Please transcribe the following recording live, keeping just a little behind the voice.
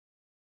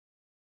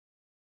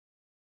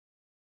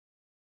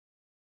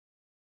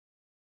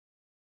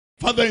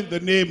Father, in the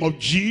name of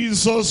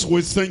Jesus,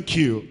 we thank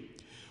you.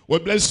 We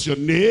bless your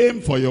name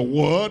for your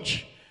word.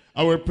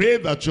 I will pray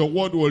that your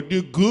word will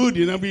do good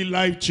in every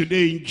life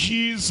today in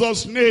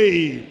Jesus'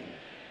 name.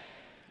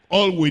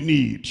 All we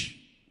need,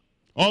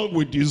 all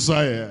we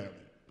desire,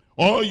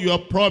 all you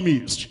have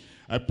promised,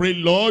 I pray,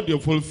 Lord, you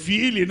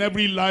fulfill in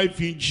every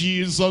life in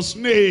Jesus'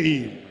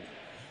 name.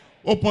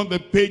 Open the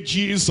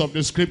pages of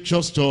the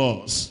scriptures to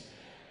us.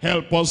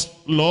 Help us,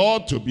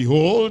 Lord, to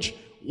behold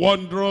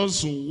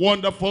wondrous,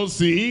 wonderful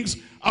things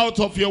out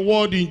of your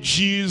word in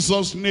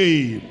Jesus'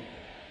 name.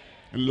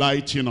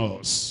 Enlighten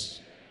us,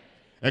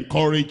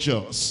 encourage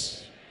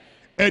us,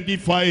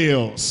 edify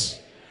us,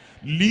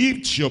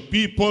 lift your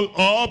people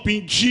up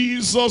in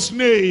Jesus'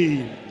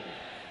 name,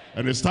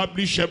 and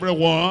establish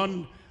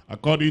everyone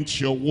according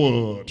to your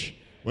word.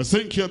 We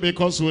thank you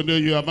because we know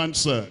you have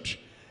answered.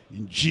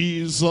 In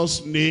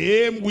Jesus'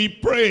 name we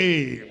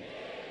pray.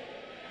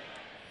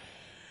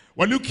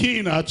 We're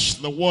looking at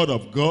the word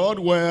of God.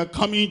 We're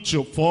coming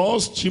to 1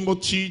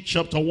 Timothy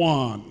chapter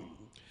 1.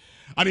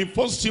 And in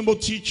 1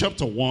 Timothy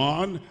chapter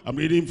 1, I'm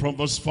reading from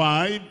verse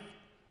 5.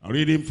 I'm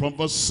reading from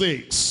verse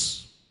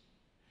 6.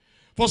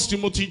 1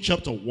 Timothy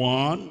chapter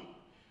 1,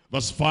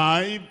 verse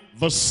 5,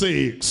 verse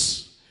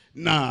 6.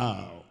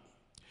 Now,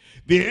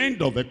 the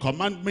end of the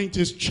commandment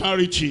is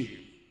charity,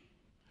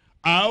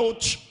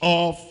 out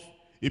of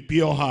a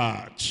pure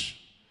heart,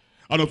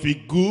 and of a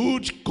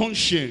good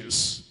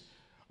conscience,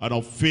 and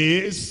of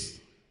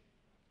faith,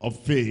 of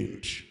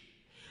faith,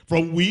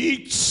 from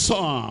which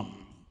some,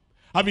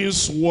 having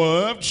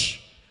swerved,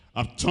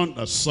 have turned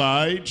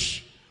aside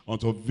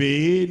unto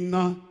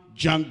vain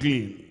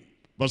jangling.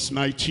 Verse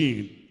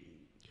 19.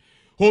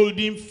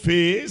 Holding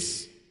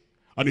faith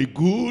and a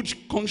good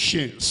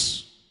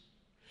conscience,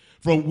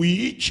 from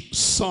which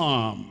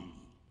some,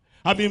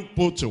 having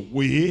put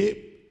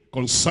away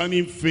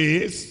concerning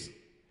faith,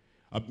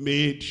 have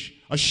made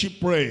a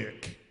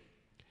shipwreck.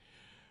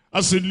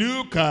 As you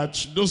look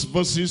at those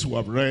verses we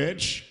have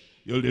read,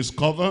 you'll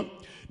discover,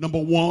 number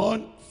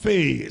one,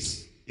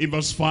 faith. In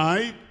verse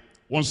 5,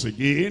 once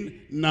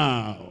again,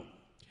 now,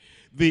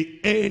 the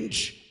end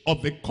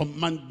of the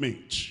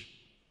commandment,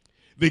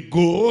 the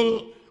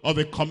goal of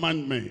the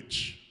commandment,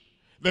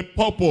 the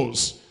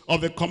purpose of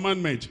the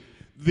commandment,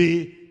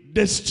 the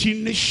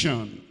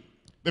destination,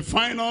 the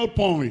final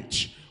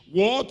point,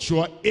 what you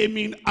are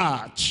aiming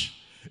at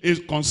is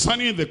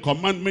concerning the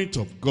commandment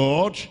of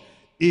God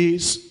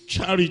is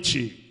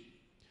charity,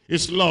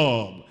 is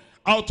love,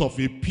 out of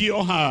a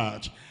pure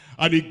heart,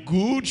 and a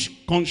good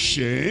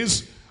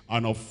conscience,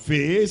 and of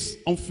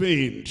faith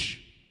unfeigned,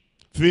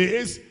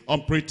 faith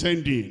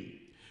unpretending,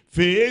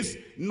 faith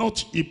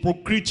not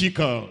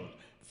hypocritical,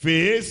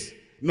 faith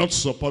not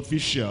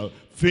superficial,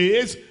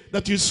 faith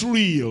that is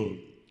real.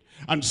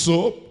 And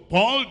so,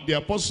 Paul the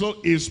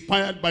apostle,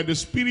 inspired by the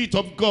Spirit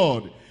of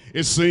God,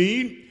 is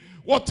saying,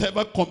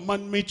 whatever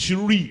commandment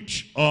you read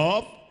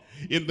of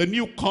in the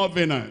New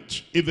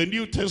Covenant, in the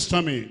New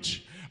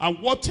Testament, and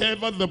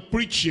whatever the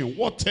preaching,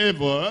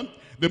 whatever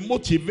the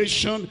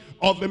motivation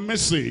of the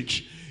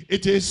message,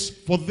 it is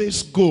for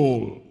this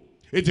goal.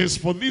 It is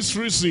for this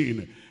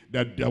reason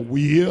that there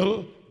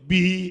will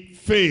be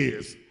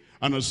faith.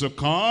 And as you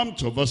come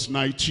to verse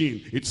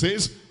 19, it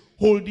says,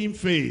 holding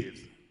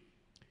faith,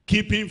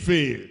 keeping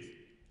faith,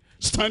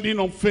 standing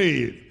on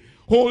faith,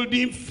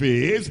 holding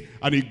faith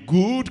and a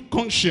good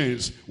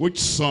conscience, which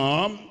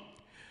some,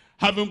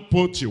 having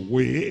put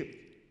away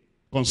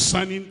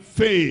concerning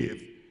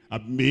faith,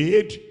 have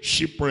made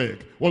shipwreck.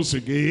 Once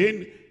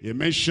again, he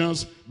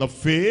mentions the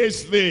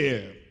faith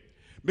there.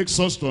 Makes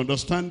us to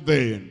understand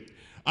then,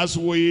 as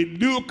we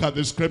look at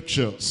the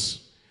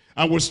scriptures,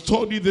 and we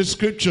study the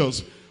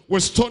scriptures,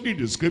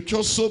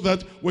 so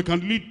that we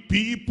can lead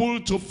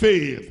people to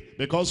faith.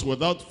 Because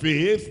without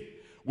faith,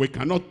 we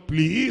cannot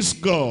please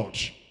God.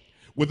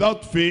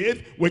 Without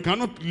faith, we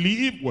cannot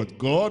live with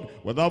God.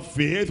 Without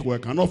faith, we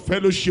cannot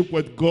fellowship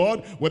with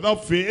God.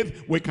 Without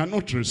faith, we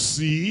cannot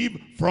receive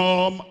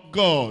from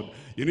God.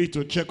 You need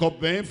to check up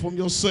then from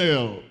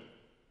yourself,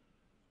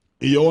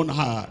 in your own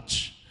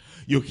heart.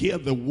 You hear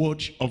the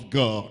word of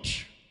God.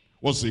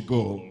 What's the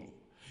goal?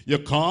 You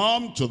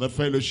come to the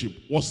fellowship.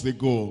 What's the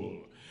goal?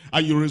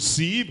 And you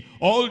receive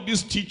all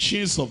these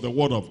teachings of the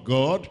word of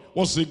God.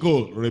 What's the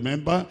goal?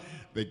 Remember,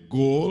 the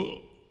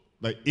goal,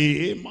 the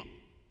aim,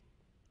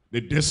 the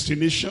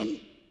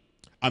destination,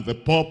 and the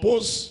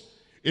purpose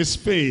is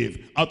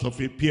faith out of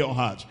a pure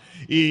heart.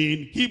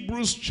 In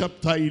Hebrews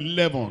chapter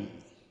 11,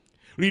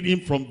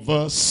 reading from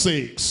verse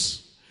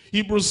 6.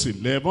 Hebrews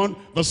 11,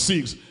 verse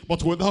 6.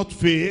 But without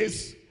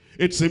faith,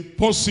 it's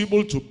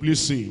impossible to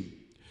please him.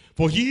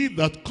 For he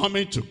that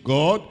cometh to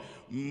God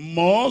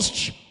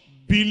must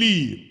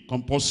believe,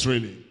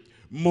 compulsorily.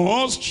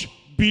 Must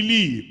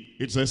believe,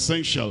 it's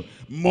essential.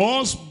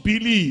 Must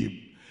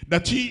believe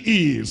that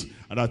he is,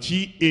 and that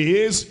he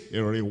is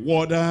a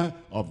rewarder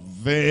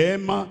of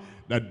them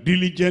that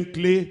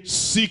diligently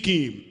seek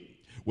him.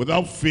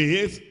 Without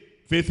faith,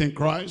 faith in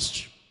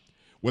Christ.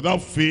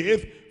 Without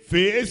faith,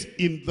 faith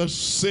in the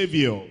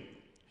Savior.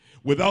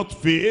 Without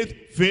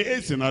faith,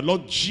 faith in our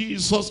Lord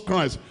Jesus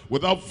Christ.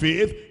 Without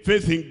faith,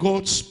 faith in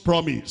God's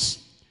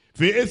promise.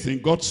 Faith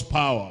in God's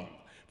power.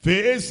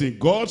 Faith in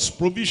God's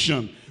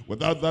provision.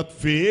 Without that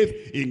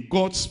faith in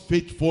God's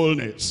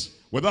faithfulness.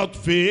 Without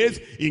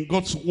faith in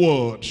God's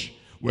word,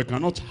 we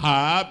cannot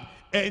have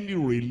any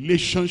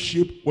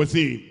relationship with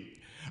him.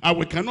 And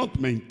we cannot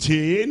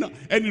maintain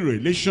any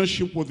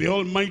relationship with the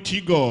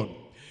Almighty God.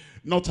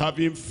 Not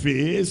having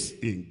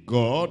faith in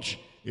God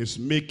is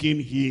making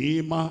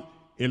him a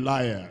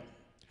liar.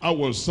 How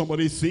will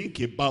somebody think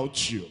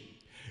about you?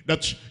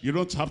 That you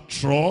don't have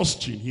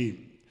trust in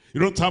him.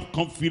 You don't have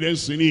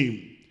confidence in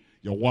him.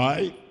 Your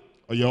wife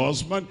or your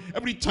husband,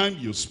 every time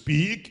you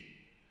speak,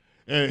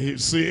 he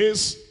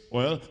says,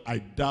 well, I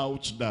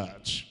doubt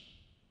that.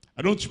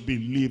 I don't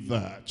believe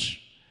that.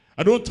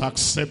 I don't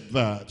accept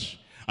that.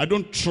 I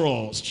don't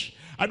trust.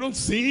 I don't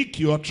think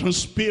you are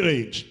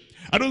transparent.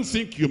 I don't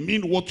think you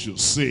mean what you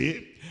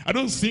say. I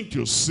don't think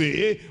you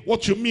say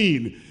what you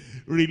mean.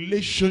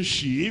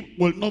 Relationship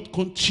will not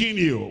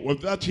continue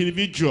with that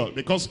individual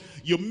because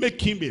you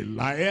make him a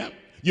liar.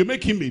 You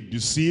make him a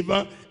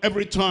deceiver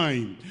every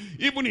time.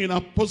 Even in a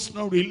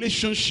personal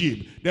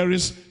relationship, there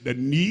is the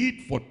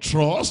need for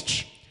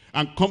trust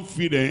and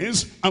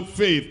confidence and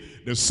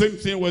faith. The same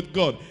thing with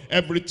God.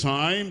 Every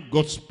time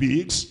God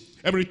speaks,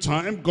 every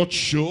time God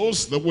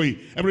shows the way,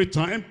 every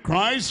time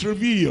Christ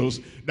reveals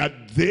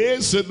that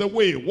this is the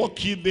way,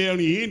 walk ye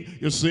therein,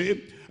 you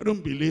say, I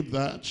don't believe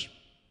that.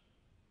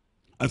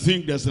 I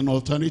think there's an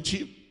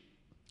alternative.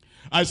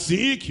 I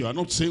think you are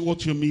not saying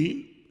what you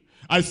mean.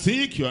 I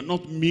think you are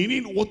not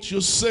meaning what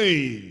you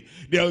say.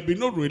 There will be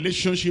no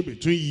relationship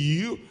between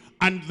you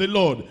and the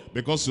Lord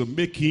because you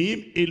make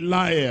him a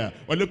liar.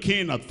 We're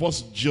looking at 1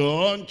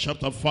 John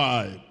chapter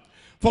 5.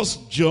 1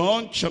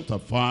 John chapter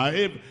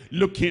 5,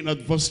 looking at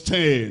verse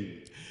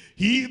 10.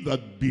 He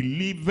that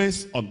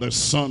believeth on the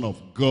Son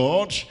of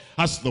God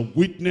has the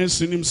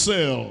witness in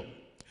himself.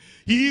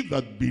 He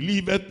that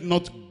believeth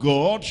not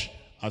God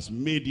has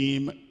made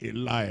him a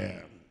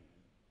liar.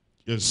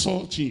 You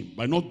insult him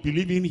by not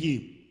believing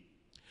him.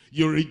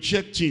 You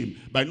reject him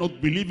by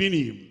not believing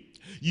him.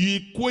 You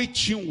equate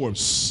him with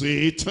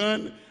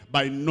Satan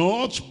by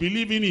not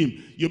believing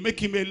him. You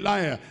make him a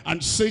liar,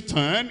 and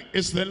Satan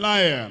is the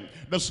liar.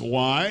 That's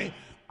why,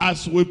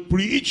 as we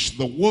preach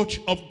the word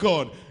of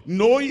God,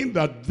 knowing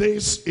that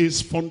this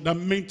is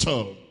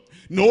fundamental,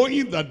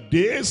 knowing that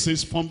this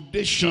is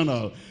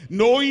foundational,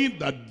 knowing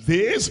that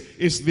this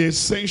is the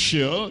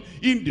essential,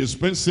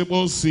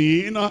 indispensable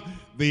sin,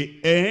 the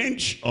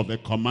end of the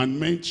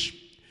commandment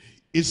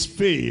is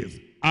faith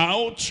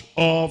out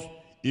of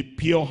a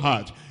pure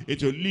heart.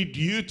 It will lead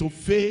you to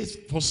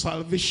faith for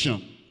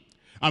salvation,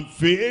 and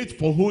faith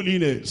for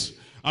holiness,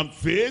 and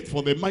faith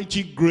for the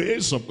mighty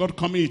grace of God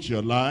coming into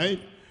your life,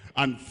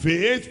 and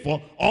faith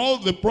for all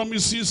the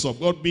promises of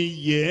God being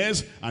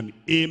yes and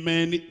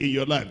amen in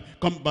your life.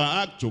 Come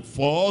back to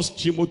 1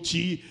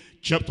 Timothy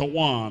chapter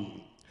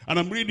 1. And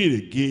I'm reading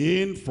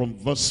again from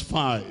verse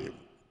 5.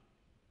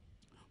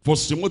 1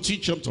 Timothy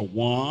chapter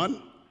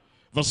 1,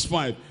 verse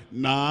 5.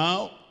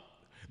 Now,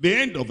 the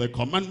end of the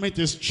commandment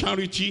is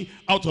charity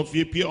out of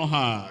a pure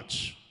heart,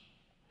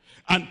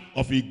 and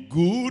of a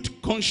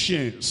good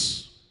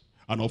conscience,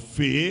 and of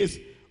faith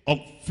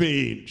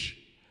unfeigned.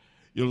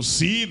 You'll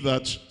see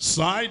that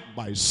side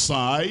by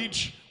side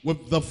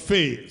with the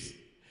faith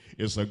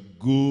is a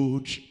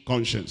good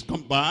conscience.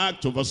 Come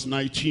back to verse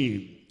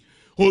 19.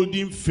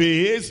 Holding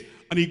faith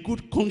and a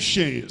good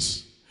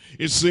conscience.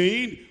 It's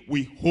saying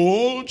we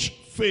hold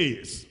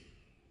faith.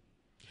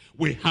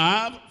 We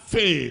have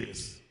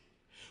faith.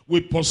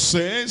 We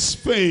possess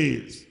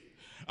faith.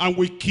 And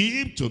we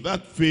keep to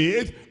that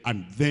faith,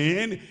 and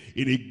then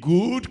in a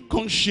good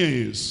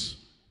conscience.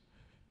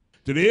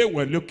 Today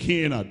we're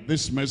looking at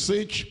this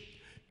message,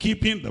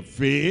 keeping the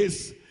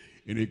faith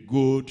in a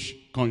good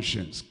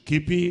conscience.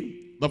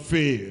 Keeping the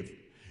faith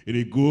in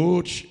a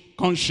good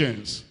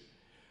conscience.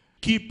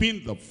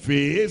 Keeping the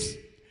faith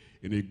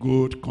in a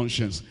good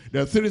conscience.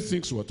 There are three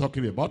things we're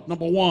talking about.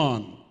 Number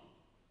one,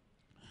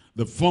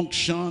 the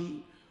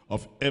function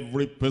of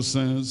every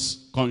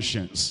person's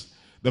conscience.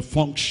 The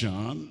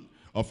function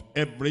of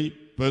every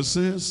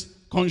person's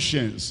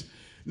conscience.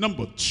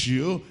 Number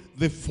two,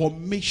 the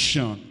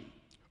formation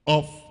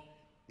of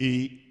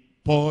a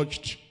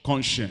purged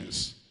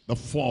conscience. The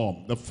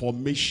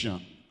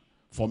formation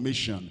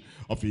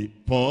of a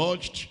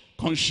purged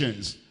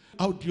conscience.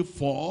 How do you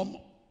form?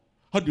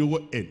 How do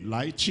you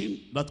enlighten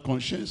that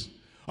conscience?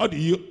 How do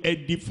you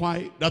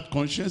edify that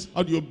conscience?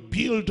 How do you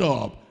build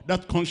up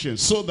that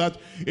conscience so that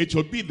it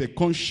will be the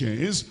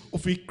conscience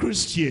of a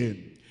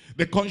Christian?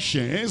 The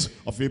conscience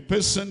of a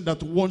person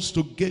that wants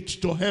to get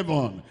to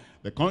heaven.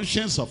 The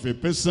conscience of a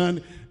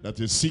person that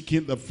is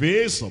seeking the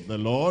face of the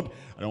Lord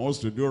and wants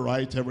to do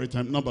right every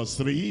time. Number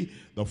three,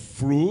 the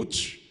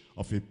fruit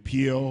of a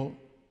pure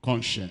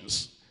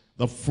conscience.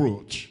 The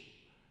fruit,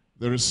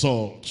 the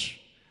result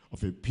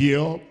of a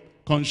pure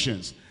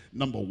conscience.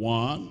 Number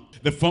one,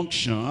 the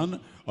function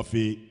of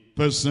a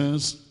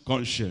person's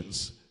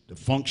conscience. The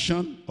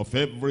function of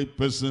every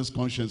person's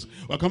conscience.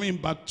 We're coming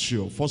back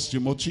to 1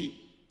 Timothy.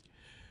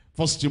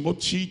 1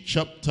 Timothy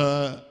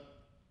chapter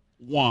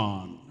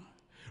 1.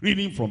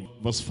 Reading from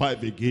verse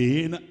 5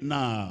 again.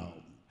 Now,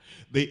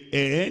 the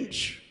end,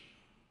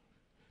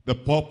 the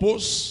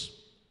purpose,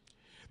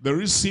 the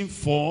reason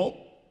for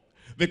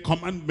the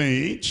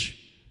commandment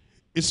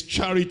is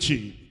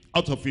charity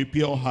out of a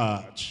pure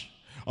heart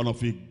and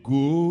of a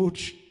good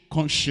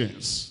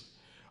conscience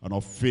and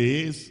of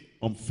faith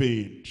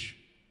unfeigned,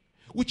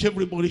 which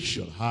everybody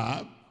should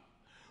have,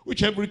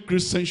 which every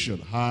Christian should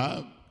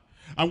have,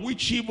 and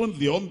which even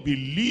the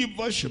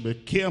unbeliever should be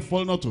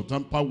careful not to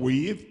tamper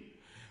with.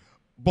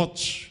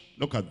 But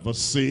look at verse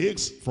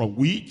 6, from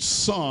which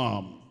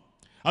some,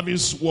 having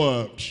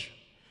swerved,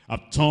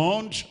 have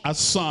turned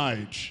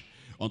aside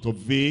unto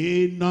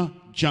vain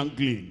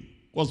jangling.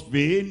 What's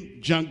vain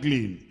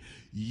jangling?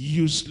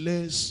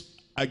 Useless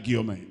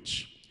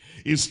argument.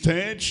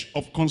 Instead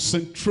of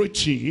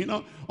concentrating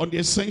on the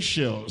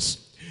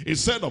essentials,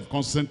 instead of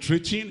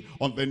concentrating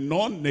on the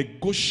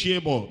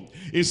non-negotiable,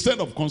 instead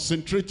of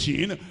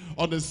concentrating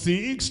on the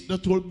things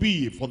that will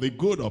be for the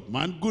good of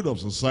man, good of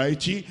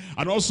society,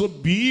 and also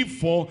be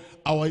for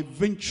our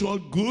eventual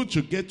good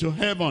to get to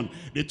heaven,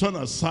 they turn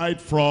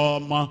aside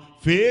from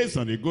faith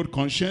and a good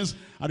conscience,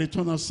 and they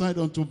turn aside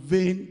unto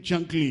vain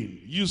jangling,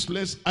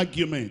 useless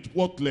argument,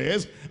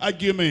 worthless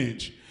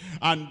argument.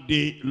 And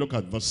they, look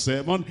at verse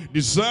 7,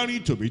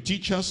 desiring to be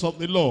teachers of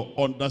the law,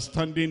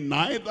 understanding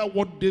neither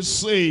what they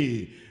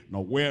say,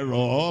 nor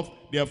whereof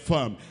they are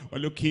firm. We're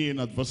looking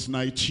at verse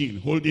 19,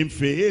 holding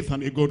faith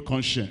and a good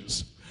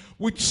conscience,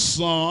 which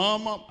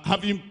some,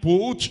 having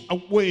put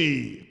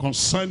away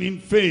concerning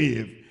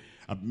faith,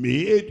 have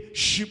made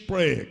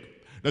shipwreck.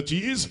 That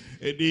is,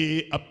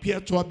 they appear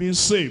to have been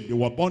saved. They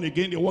were born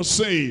again, they were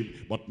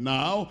saved. But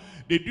now,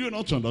 they do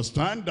not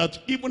understand that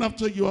even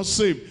after you are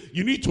saved,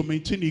 you need to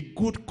maintain a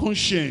good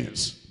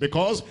conscience,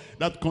 because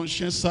that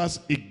conscience has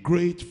a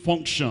great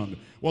function.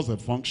 What's the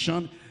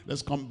function?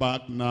 Let's come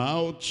back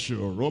now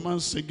to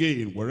Romans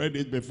again. We read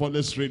it before,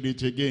 let's read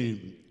it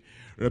again.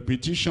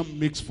 Repetition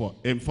makes for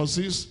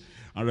emphasis,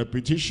 and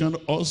repetition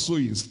also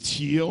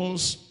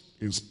instills,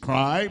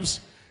 inscribes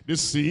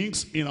these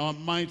things in our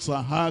minds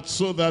and hearts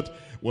so that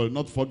we'll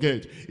not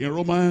forget. In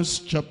Romans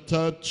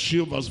chapter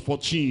 2 verse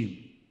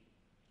 14,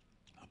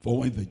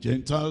 for when the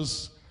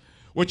Gentiles,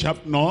 which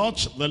have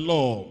not the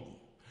law,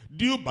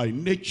 do by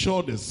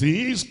nature the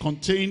things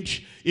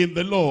contained in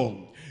the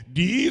law,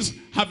 these,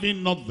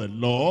 having not the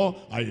law,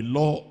 are a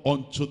law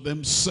unto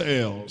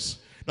themselves.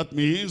 That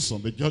means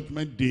on the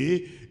judgment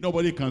day,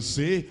 nobody can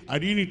say, I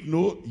didn't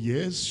know.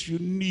 Yes, you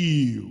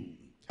knew.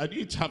 I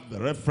didn't have the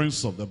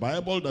reference of the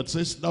Bible that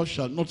says, thou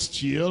shalt not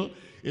steal.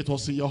 It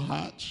was in your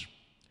heart.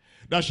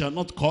 Thou shalt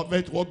not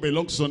covet what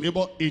belongs to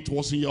neighbor. It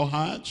was in your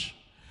heart.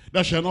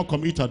 Thou shalt not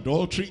commit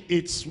adultery.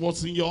 It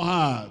was in your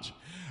heart.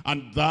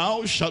 And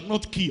thou shalt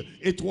not kill.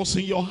 It was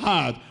in your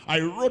heart. I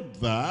wrote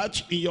that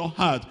in your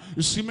heart.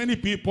 You see, many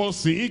people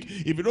think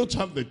if you don't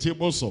have the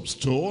tables of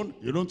stone,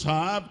 you don't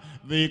have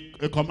the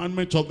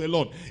commandment of the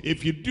Lord.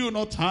 If you do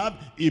not have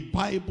a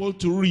Bible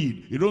to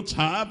read, you don't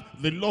have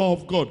the law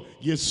of God.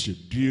 Yes, you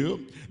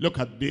do. Look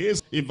at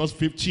this in verse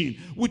 15,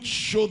 which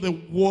show the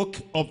work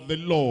of the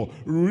law,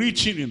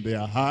 reaching in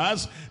their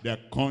hearts, their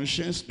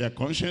conscience,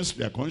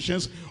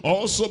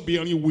 also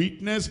bearing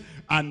witness,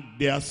 and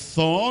their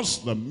thoughts,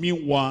 the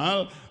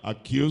meanwhile,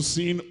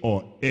 accusing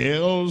or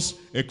else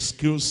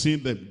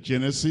excusing them.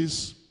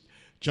 Genesis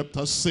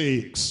chapter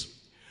 6,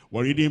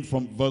 we're reading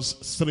from verse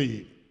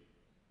 3.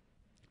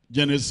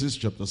 Genesis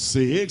chapter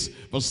 6,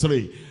 verse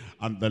 3.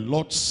 And the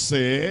Lord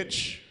said,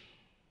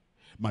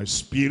 my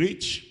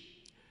spirit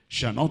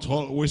shall not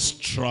always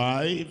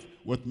strive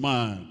with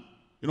man.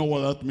 You know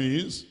what that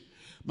means?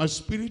 My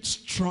spirit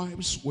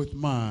strives with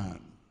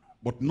man,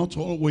 but not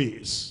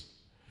always.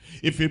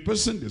 If a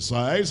person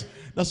decides,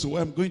 that's the way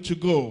I'm going to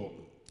go,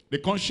 the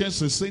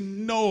conscience is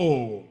saying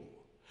no.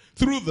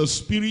 Through the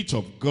Spirit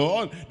of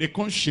God, the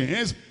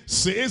conscience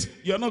says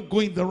you're not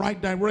going the right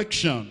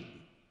direction.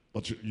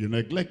 But you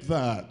neglect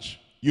that.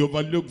 You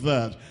overlook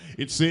that.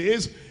 It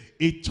says,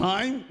 a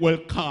time will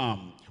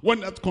come when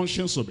that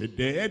conscience will be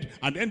dead,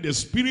 and then the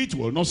spirit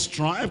will not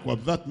strive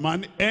with that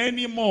man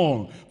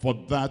anymore, for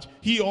that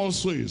he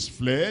also is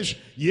flesh,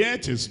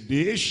 yet his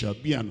days shall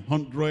be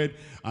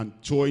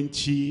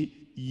 120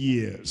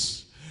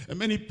 years. And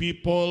many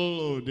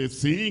people, they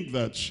think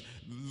that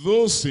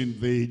those in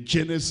the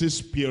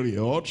Genesis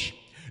period,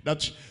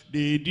 that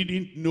they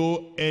didn't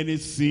know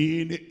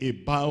anything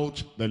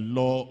about the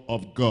law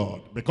of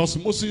God, because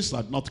Moses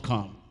had not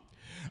come.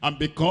 And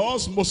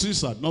because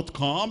Moses had not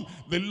come,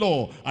 the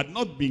law had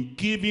not been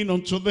given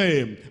unto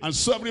them. And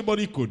so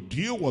everybody could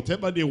do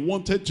whatever they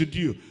wanted to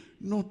do.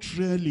 Not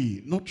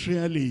really, not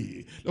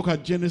really. Look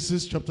at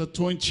Genesis chapter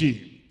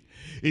 20.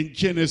 In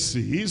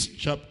Genesis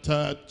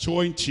chapter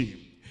 20,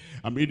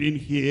 I'm reading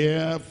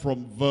here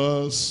from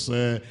verse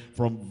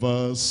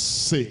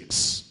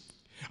 6.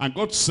 And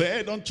God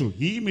said unto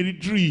him in a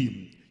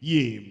dream,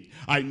 yea,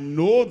 I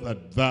know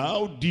that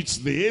thou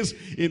didst this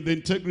in the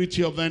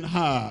integrity of thine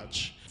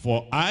heart.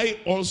 For I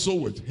also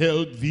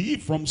withheld thee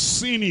from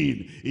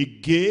sinning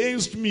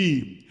against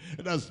me.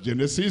 That's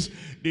Genesis.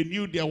 They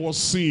knew there was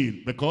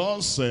sin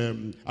because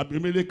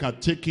Abimelech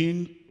had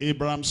taken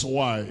Abraham's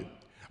wife.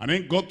 And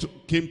then God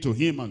came to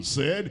him and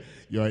said,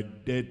 you're a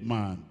dead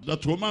man.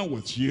 That woman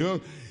with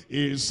you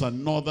is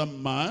another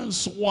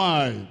man's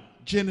wife.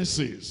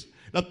 Genesis.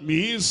 That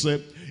means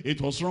it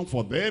was wrong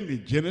for them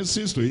in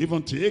Genesis to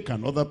even take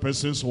another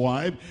person's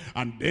wife.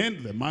 And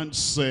then the man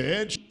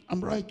said,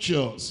 I'm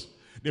righteous.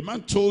 The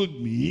man told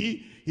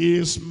me he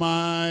is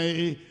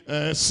my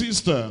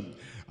sister.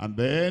 And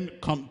then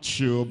come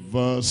to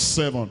verse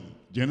 7.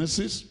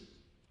 Genesis.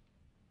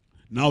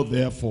 Now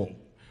therefore,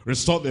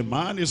 restore the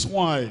man his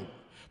wife,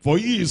 for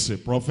he is a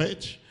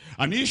prophet,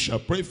 and he shall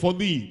pray for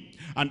thee,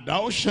 and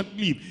thou shalt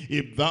live.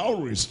 If thou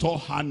restore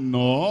her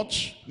not,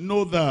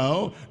 know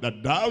thou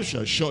that thou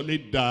shalt surely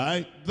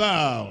die,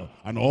 thou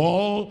and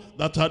all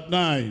that are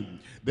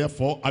thine.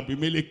 Therefore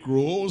Abimelech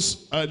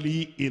rose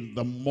early in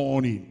the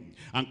morning,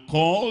 and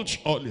called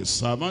all his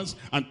servants,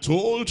 and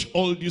told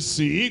all these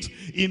things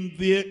in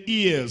their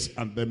ears.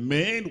 And the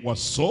men were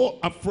so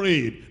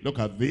afraid. Look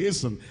at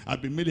this. And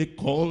Abimelech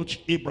called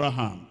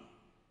Abraham,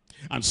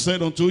 and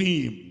said unto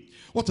him,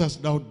 what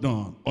hast thou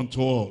done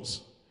unto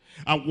us?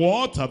 And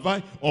what have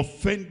I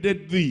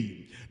offended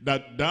thee,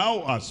 that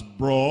thou hast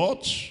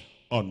brought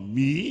on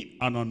me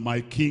and on my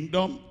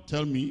kingdom?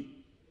 Tell me.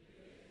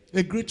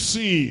 A great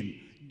sin.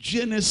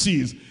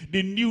 Genesis,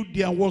 they knew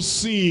there was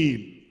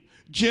sin.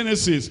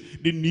 Genesis,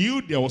 they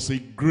knew there was a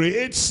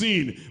great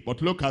sin.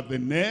 But look at the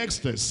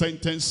next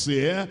sentence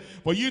here.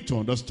 For you to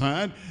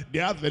understand, they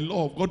have the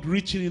law of God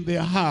written in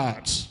their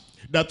hearts,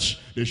 that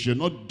they should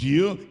not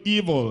do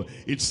evil.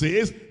 It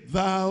says,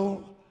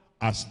 thou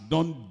hast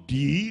done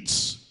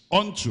deeds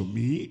unto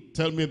me.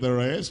 Tell me the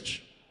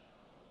rest.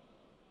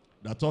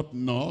 That ought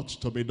not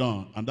to be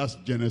done. And that's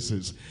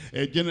Genesis.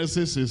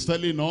 Genesis is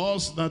telling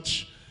us that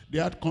they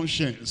had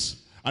conscience.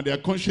 And their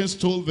conscience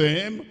told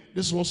them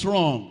this was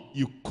wrong.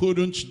 You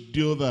couldn't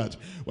do that.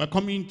 We're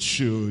coming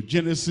to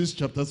Genesis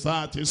chapter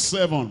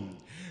 37.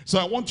 So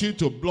I want you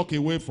to block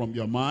away from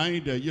your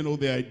mind,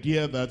 the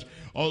idea that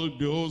all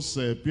those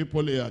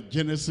people at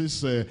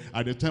Genesis,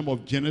 at the time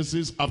of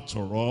Genesis, after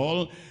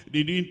all,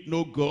 they didn't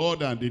know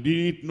God and they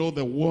didn't know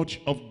the word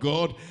of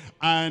God.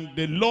 And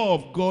the law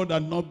of God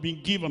had not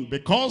been given.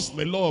 Because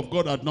the law of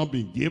God had not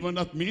been given,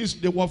 that means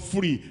they were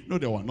free. No,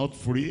 they were not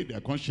free.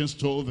 Their conscience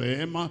told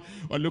them.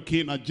 We're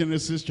looking at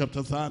Genesis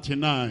chapter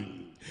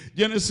 39.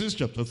 Genesis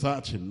chapter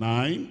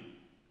 39.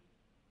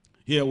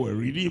 Here we're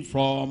reading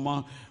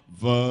from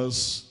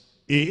verse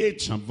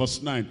 8 and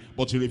verse 9.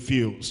 But he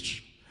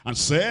refused, and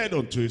said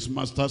unto his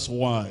master's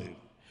wife,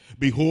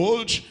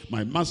 behold,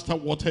 my master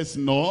waters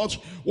not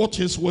what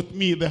is with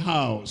me in the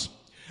house,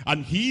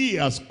 and he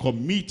has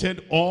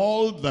committed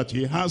all that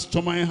he has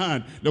to my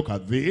hand. Look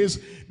at this.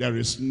 There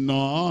is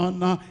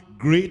none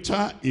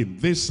greater in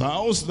this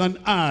house than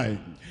I.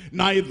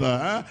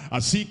 Neither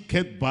has he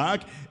kept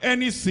back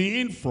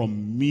anything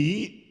from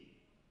me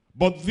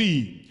but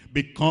thee,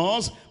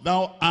 because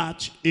thou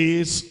art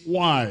his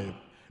wife.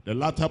 The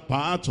latter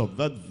part of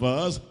that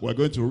verse, we're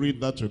going to read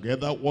that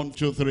together. 1,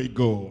 2, 3,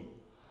 go.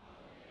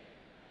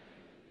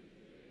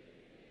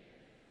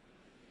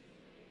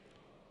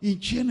 In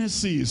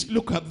Genesis,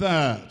 look at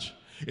that.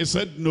 He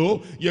said,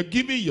 no, you're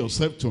giving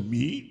yourself to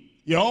me.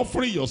 You're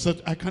offering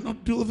yourself. I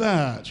cannot do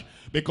that.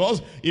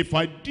 Because if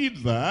I did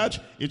that,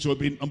 it will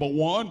be, number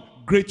one,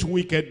 great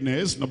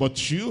wickedness. Number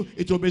two,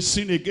 it will be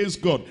sin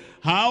against God.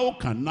 How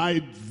can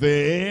I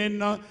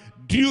then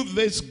do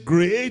this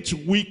great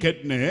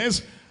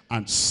wickedness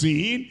and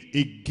sin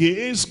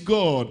against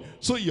God?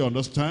 So you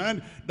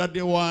understand that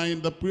they were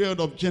in the period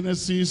of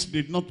Genesis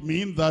did not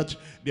mean that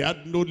they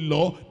had no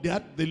law. They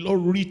had the law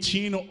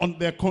written on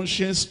their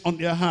conscience, on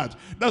their heart.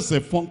 That's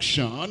the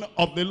function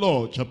of the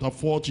law. Chapter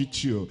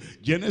 42.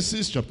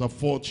 Genesis chapter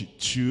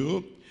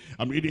 42.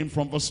 I'm reading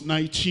from verse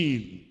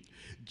 19.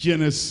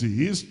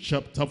 Genesis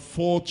chapter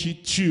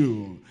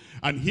 42.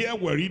 And here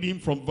we're reading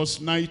from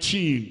verse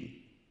 19.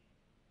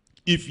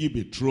 If ye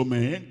be true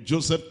men,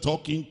 Joseph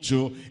talking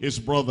to his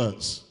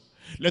brothers,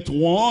 let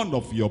one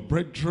of your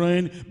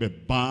brethren be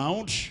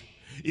bound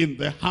in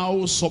the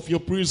house of your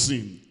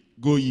prison.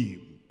 Go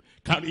ye,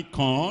 carry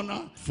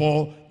corn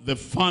for the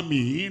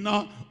famine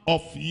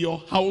of your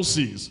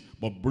houses,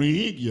 but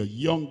bring your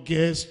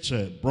youngest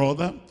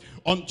brother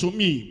unto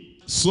me.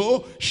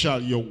 So shall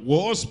your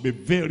words be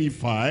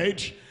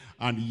verified,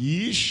 and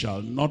ye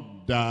shall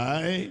not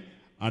die.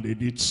 And they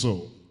did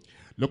so.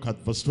 Look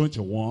at verse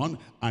 21.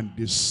 And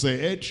they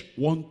said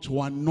one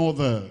to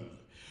another,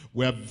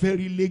 we are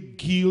verily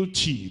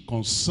guilty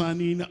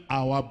concerning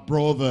our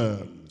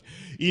brother,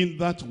 in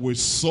that we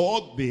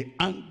saw the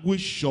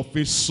anguish of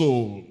his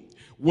soul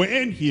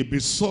when he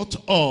besought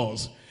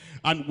us,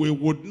 and we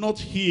would not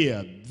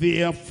hear.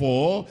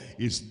 Therefore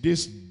is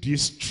this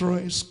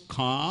distress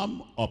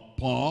come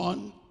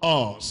upon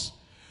us.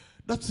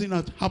 That thing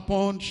had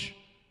happened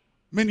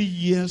many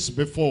years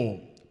before.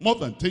 More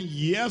than 10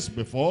 years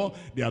before,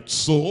 they had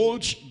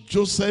sold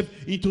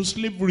Joseph into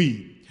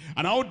slavery.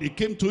 And how they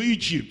came to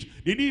Egypt.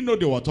 They didn't know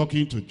they were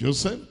talking to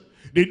Joseph.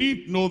 They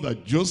didn't know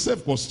that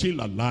Joseph was still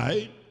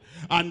alive.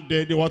 And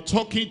they were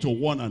talking to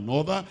one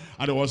another.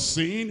 And they were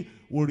saying,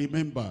 we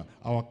remember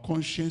our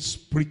conscience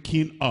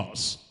pricking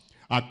us.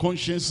 Our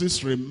conscience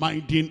is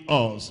reminding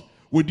us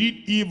we did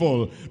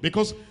evil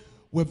because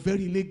we're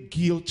verily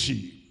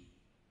guilty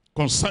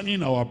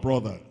concerning our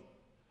brother.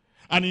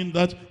 And in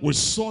that we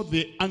saw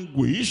the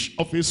anguish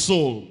of his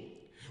soul.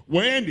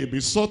 When he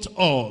besought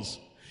us,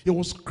 he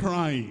was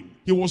crying,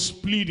 he was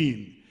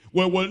pleading.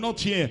 We will not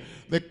hear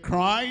the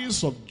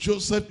cries of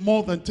Joseph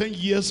more than 10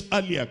 years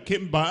earlier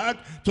came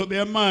back to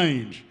their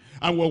mind.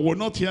 And we will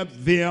not hear,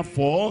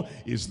 therefore,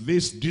 is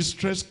this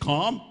distress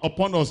come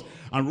upon us?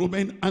 And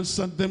Reuben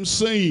answered them,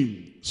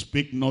 saying,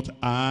 speak not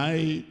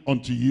I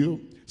unto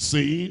you,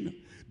 saying,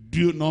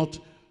 do not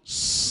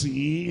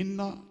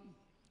sin.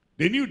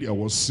 They knew there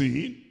was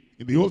sin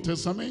in the Old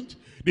Testament.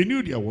 They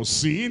knew there was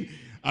sin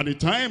at the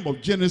time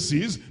of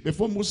Genesis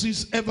before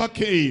Moses ever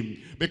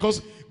came.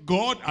 Because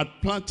God had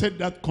planted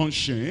that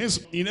conscience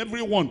in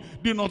everyone.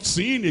 Do not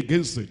sin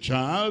against the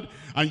child,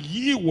 and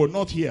ye will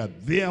not hear.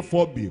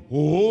 Therefore,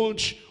 behold,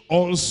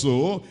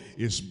 also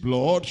his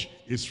blood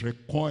is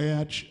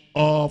required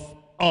of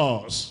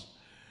us.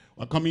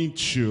 We're coming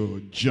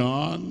to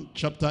John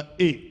chapter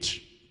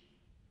 8.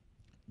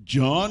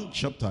 John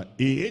chapter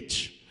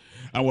 8,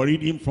 and we're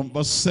reading from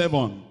verse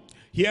 7.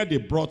 Here they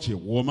brought a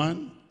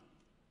woman,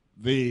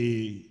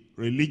 the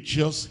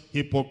religious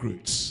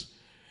hypocrites.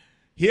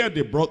 Here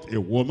they brought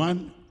a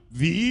woman,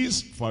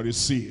 these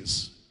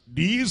Pharisees,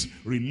 these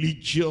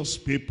religious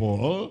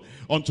people,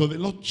 unto the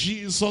Lord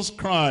Jesus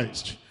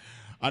Christ.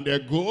 And their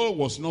goal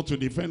was not to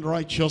defend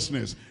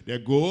righteousness. Their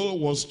goal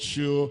was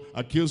to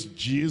accuse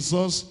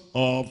Jesus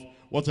of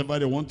whatever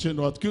they wanted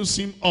to accuse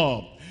him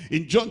of.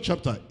 In John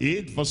chapter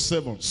 8, verse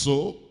 7,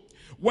 so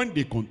when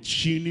they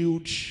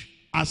continued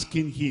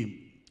asking him,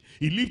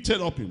 he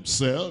lifted up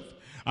himself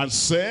and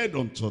said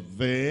unto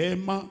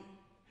them,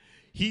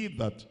 he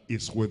that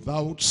is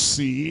without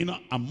sin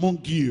among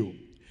you,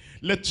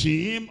 let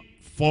him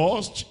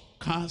first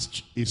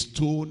cast a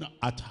stone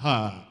at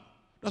her.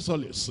 That's all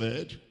he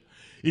said.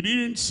 He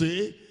didn't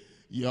say,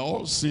 you're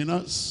all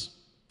sinners,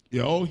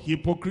 you're all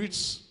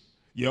hypocrites,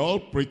 you're all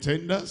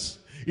pretenders.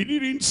 He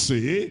didn't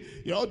say,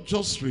 you're all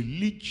just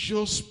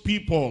religious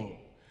people,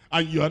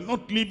 and you are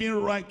not living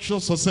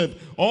righteous yourself.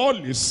 All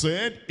he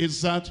said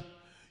is that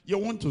you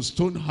want to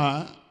stone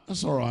her,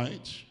 that's all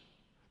right.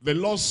 The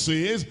law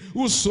says,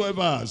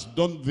 whosoever has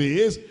done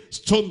this,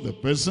 stone the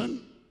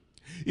person.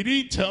 He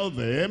didn't tell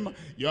them,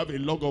 you have a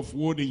log of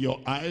wood in your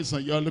eyes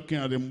and you're looking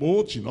at the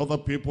mote in other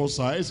people's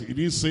eyes. He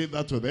didn't say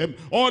that to them.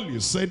 All he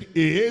said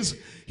is,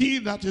 he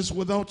that is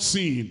without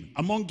sin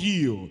among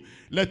you,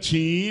 let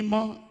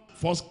him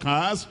first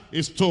cast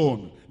a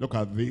stone. Look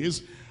at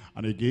this.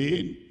 And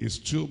again, he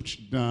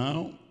stooped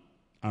down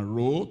and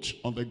wrote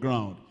on the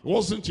ground. He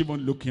wasn't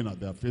even looking at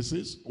their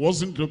faces. He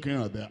wasn't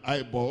looking at their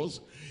eyeballs.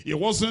 He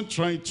wasn't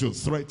trying to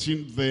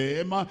threaten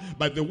them.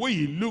 By the way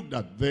he looked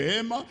at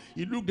them,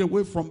 he looked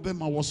away from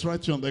them and was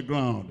writing on the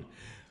ground.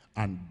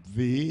 And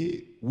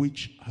they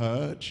which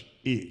heard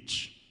it,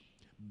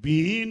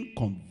 being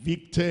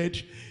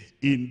convicted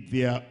in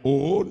their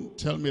own,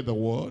 tell me the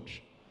word,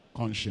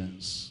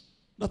 conscience.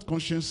 That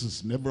conscience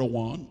is never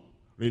one.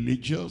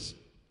 Religious,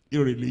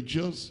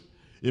 irreligious,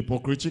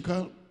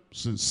 hypocritical,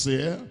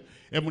 sincere,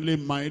 heavenly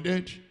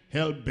minded,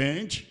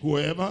 hell-bent,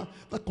 whoever,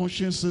 the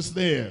conscience is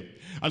there.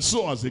 And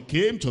so as they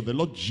came to the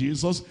Lord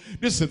Jesus,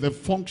 this is the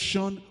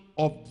function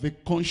of the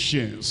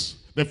conscience.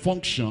 The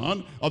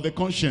function of the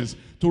conscience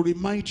to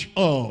remind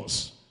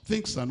us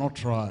things are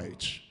not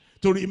right.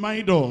 To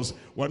remind us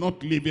we're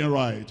not living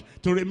right.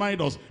 To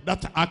remind us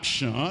that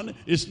action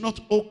is not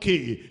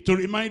okay. To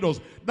remind us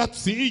that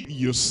thing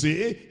you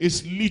say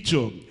is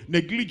little,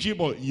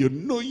 negligible. You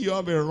know you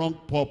have a wrong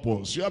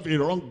purpose. You have a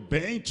wrong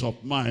bent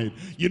of mind.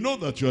 You know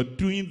that you're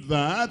doing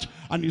that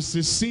and it's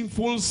a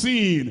sinful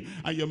sin.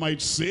 And you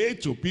might say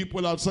to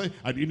people outside,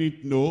 I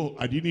didn't know,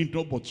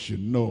 but you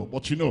know.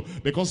 But you know,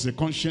 because the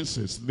conscience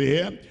is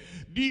there.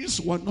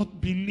 These were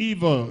not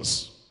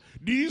believers.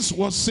 These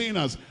were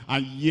sinners,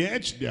 and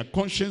yet their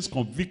conscience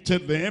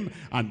convicted them,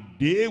 and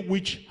they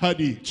which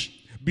heard it,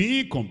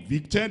 being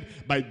convicted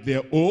by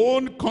their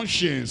own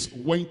conscience,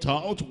 went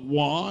out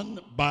one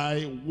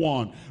by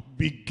one,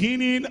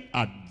 beginning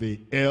at the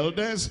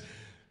elders.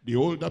 The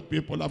older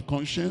people have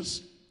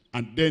conscience,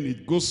 and then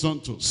it goes on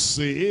to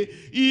say,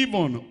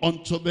 even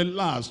unto the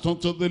last,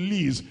 unto the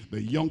least,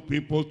 the young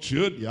people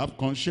too, they have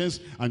conscience,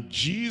 and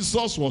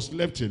Jesus was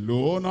left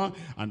alone,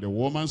 and the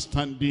woman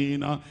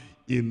standing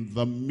in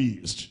the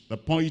midst. The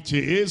point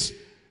is,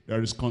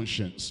 there is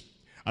conscience.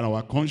 And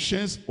our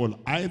conscience will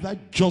either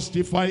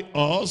justify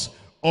us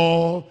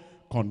or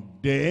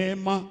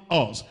condemn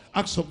us.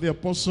 Acts of the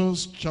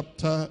Apostles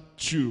chapter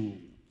 2.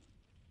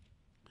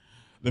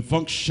 The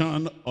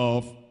function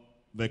of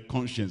the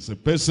conscience, a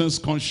person's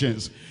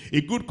conscience. A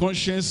good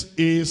conscience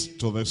is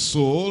to the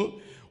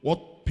soul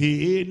what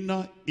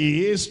pain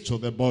is to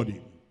the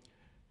body.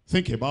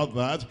 Think about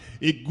that.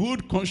 A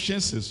good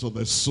conscience is to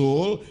the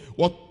soul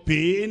what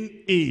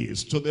pain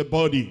is to the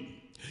body.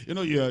 You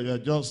know, you're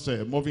just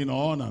moving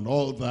on and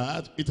all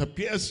that. It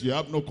appears you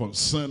have no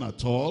concern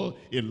at all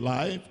in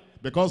life,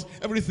 because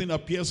everything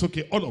appears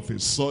okay. All of a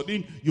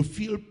sudden, you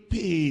feel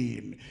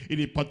pain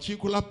in a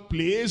particular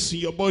place in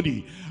your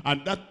body.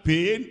 And that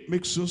pain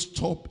makes you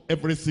stop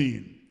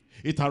everything.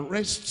 It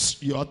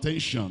arrests your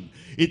attention.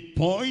 It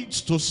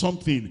points to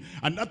something.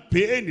 And that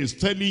pain is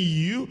telling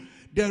you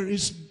there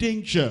is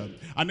danger.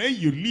 And then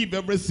you leave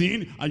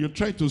everything and you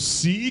try to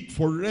seek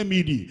for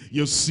remedy.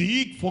 You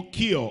seek for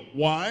cure.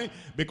 Why?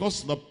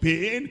 Because the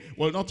pain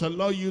will not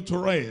allow you to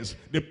rest.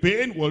 The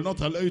pain will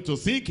not allow you to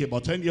think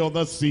about any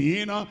other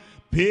thing.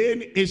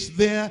 Pain is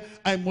there.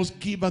 I must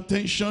give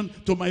attention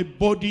to my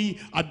body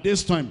at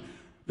this time.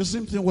 The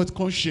same thing with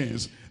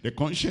conscience. The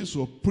conscience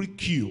will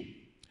prick you.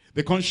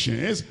 The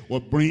conscience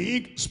will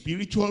bring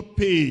spiritual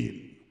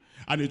pain.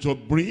 And it will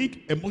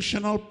bring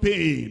emotional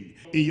pain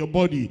in your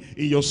body,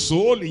 in your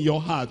soul, in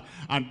your heart.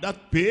 And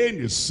that pain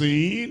is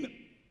saying,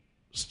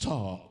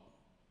 stop.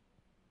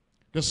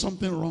 There's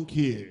something wrong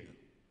here.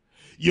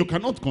 You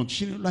cannot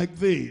continue like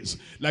this.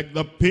 Like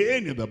the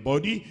pain in the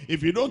body,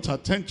 if you don't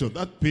attend to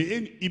that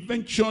pain,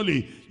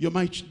 eventually you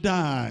might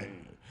die.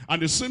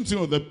 And the same thing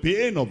with the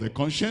pain of the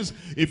conscience.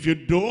 If you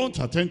don't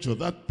attend to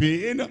that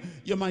pain,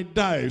 you might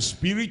die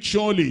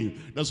spiritually.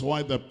 That's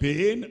why the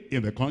pain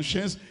in the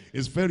conscience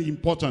is very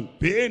important.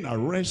 Pain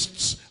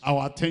arrests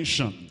our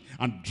attention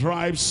and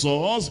drives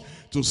us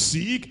to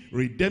seek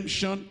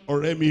redemption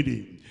or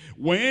remedy.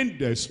 When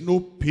there's no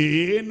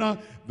pain,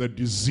 the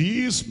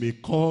disease may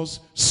cause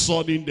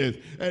sudden death.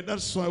 And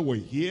that's why we're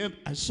here.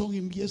 I saw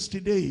him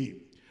yesterday.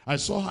 I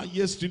saw her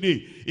yesterday.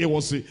 He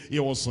was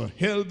a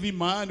healthy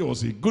man. He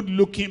was a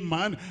good-looking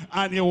man.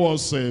 And he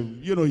was,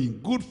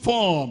 in good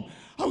form.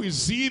 How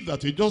is it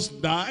that he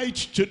just died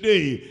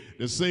today?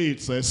 They say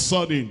it's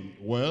sudden.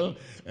 Well,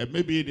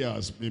 maybe there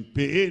has been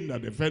pain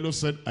that the fellow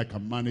said, I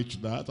can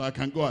manage that. I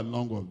can go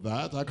along with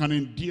that. I can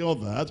endure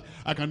that.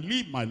 I can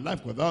live my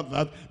life without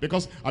that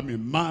because I'm a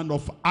man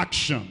of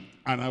action.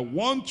 And I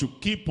want to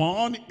keep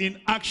on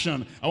in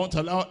action. I won't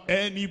allow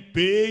any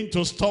pain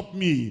to stop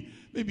me.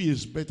 Maybe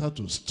it's better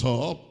to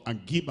stop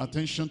and give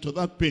attention to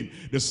that pain.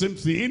 The same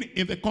thing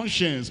in the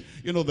conscience.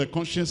 You know, the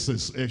conscience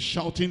is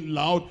shouting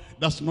loud.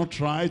 That's not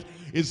right.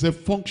 It's a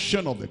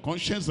function of the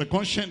conscience. The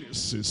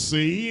conscience is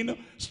saying,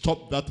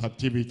 stop that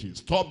activity,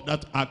 stop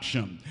that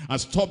action,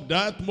 and stop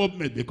that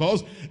movement,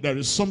 because there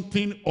is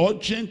something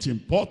urgent,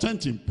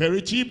 important,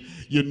 imperative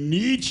you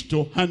need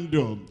to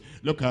handle.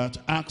 Look at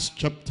Acts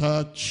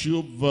chapter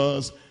 2,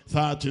 verse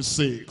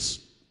 36.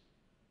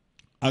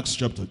 Acts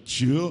chapter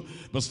 2,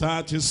 verse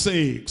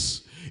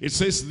 36. It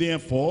says,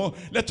 therefore,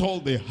 let all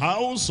the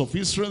house of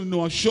Israel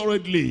know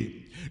assuredly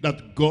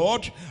that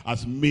God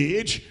has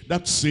made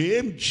that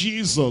same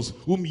Jesus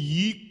whom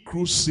ye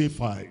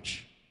crucified,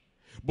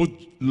 both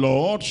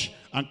Lord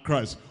and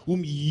Christ,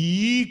 whom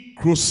ye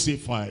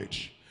crucified.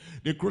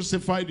 They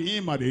crucified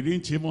him and they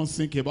didn't even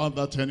think about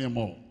that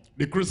anymore.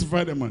 They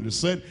crucified him and they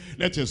said,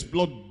 let his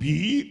blood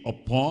be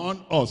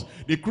upon us.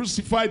 They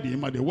crucified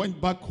him and they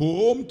went back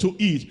home to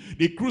eat.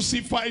 They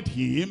crucified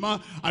him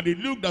and they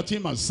looked at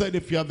him and said,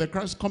 if you are the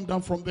Christ, come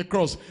down from the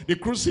cross. They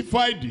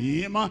crucified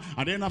him and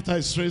then after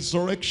his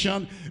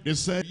resurrection, they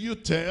said, you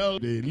tell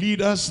the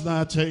leaders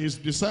that his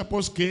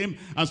disciples came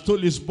and stole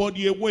his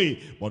body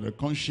away. But the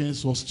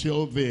conscience was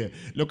still there.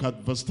 Look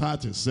at verse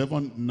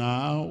 37.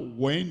 Now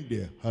when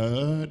they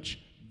heard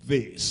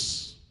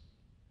this,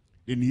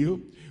 they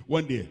knew.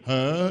 When they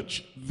heard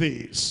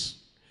this,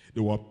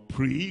 they were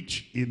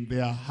pricked in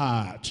their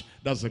heart.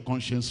 That's the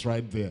conscience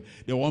right there.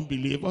 They weren't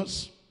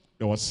believers.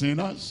 They were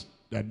sinners.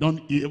 They had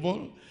done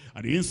evil.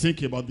 And they didn't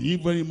think about the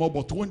evil anymore.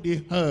 But when they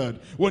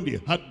heard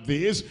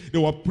this, they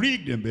were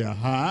pricked in their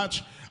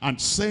heart and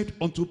said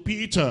unto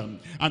Peter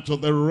and to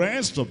the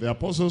rest of the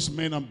apostles,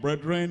 men and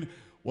brethren,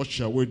 what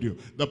shall we do?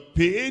 The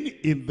pain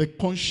in the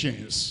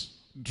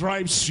conscience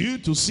drives you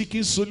to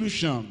seeking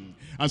solution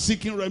and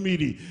seeking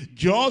remedy,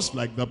 just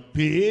like the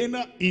pain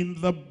in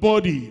the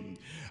body.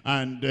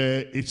 And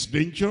it's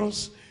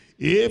dangerous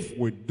if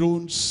we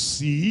don't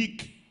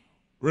seek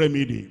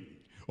remedy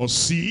or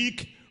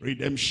seek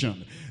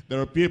redemption.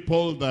 There are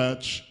people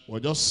that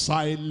will just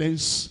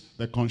silence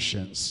the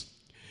conscience.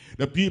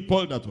 The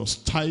people that will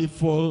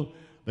stifle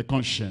the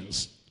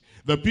conscience.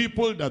 The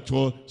people that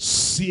will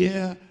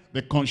sear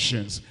the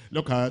conscience.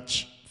 Look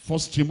at 1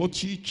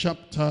 Timothy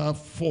chapter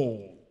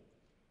 4.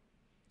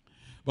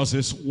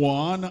 Verses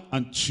 1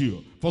 and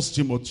 2. 1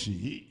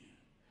 Timothy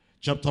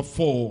chapter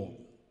 4.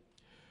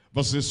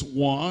 Verses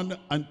 1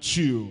 and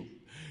 2.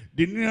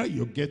 The nearer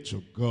you get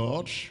to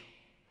God,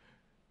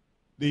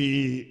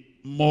 the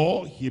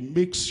more he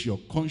makes your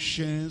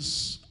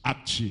conscience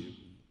active,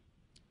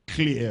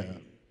 clear,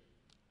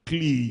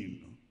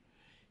 clean,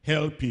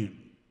 helping,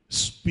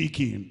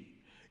 speaking,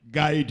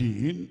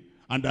 guiding,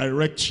 and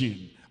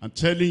directing, and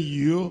telling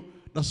you,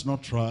 that's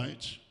not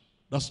right,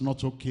 that's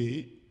not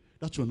okay,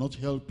 that will not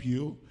help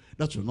you,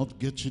 that will not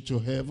get you to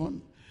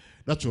heaven.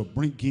 that will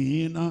bring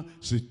in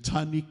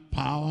satanic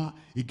power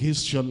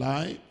against your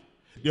life.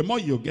 The more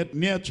you get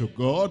near to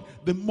God,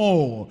 the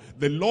more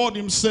the Lord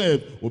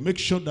himself will make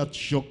sure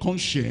that your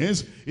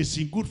conscience is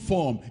in good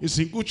form, is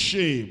in good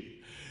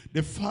shape.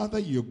 The farther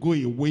you go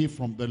away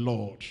from the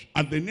Lord,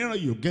 and the nearer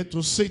you get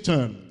to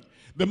Satan,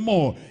 the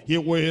more he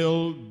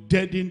will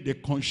deaden the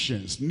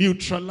conscience,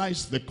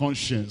 neutralize the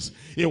conscience.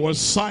 He will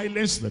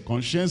silence the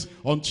conscience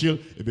until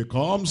it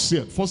becomes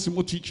seared. 1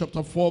 Timothy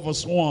chapter 4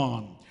 verse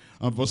 1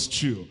 and verse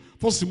 2.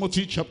 1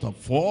 Timothy chapter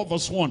 4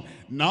 verse 1.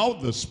 Now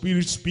the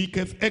Spirit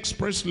speaketh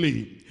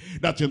expressly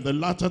that in the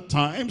latter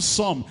times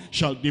some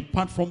shall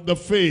depart from the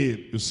faith.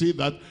 You see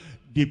that?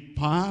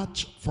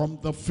 Depart from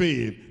the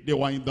faith. They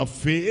were in the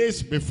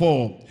faith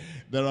before.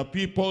 There are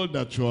people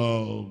that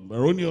will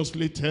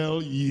erroneously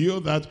tell you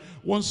that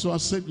once you are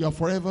saved, you are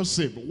forever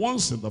saved.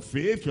 Once in the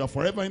faith, you are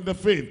forever in the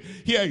faith.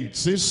 Here it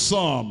says,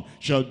 some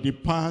shall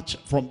depart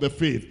from the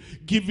faith,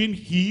 giving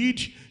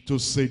heed to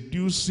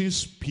seducing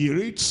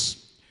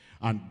spirits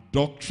and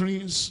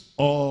doctrines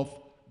of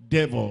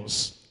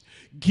devils.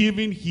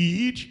 Giving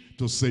heed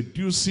to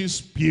seducing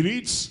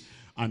spirits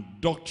and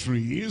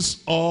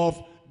doctrines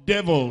of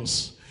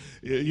devils.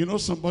 You know,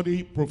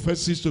 somebody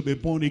professes to be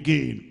born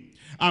again.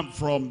 And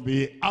from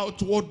the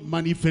outward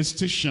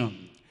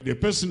manifestation, the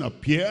person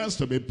appears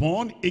to be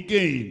born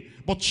again.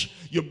 But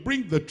you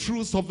bring the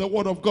truth of the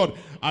word of God,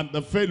 and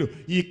the fellow,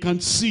 he can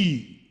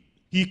see,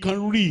 he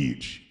can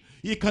read,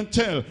 he can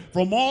tell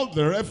from all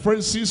the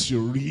references you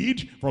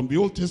read from the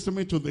Old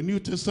Testament to the New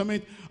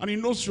Testament, and he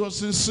knows you are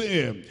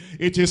sincere.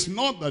 It is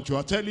not that you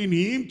are telling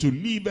him to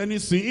leave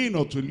anything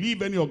or to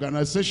leave any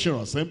organization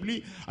or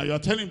assembly, and you are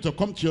telling him to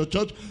come to your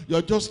church. You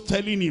are just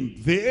telling him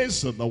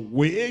this is the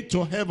way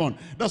to heaven.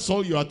 That's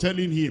all you are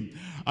telling him.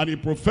 And he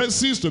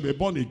professes to be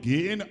born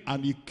again,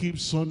 and he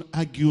keeps on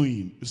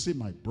arguing. You see,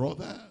 my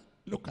brother,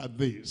 look at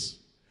this.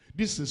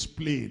 This is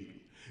plain.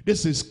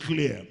 This is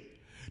clear.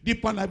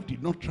 Deeper Life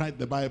did not try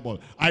the Bible.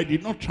 I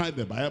did not try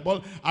the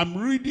Bible. I'm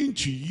reading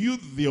to you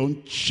the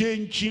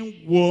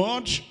unchanging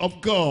word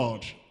of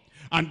God.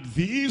 And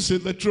this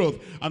is the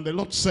truth. And the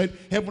Lord said,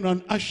 heaven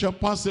and earth shall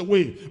pass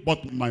away,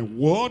 but my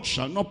word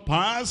shall not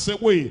pass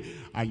away.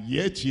 And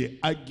yet he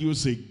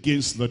argues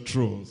against the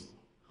truth.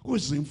 Who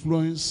is the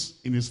influence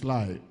in his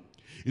life?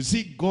 Is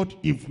it God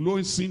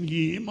influencing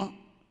him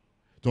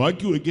to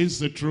argue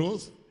against the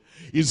truth?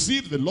 Is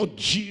it the Lord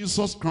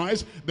Jesus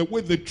Christ, the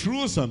way, the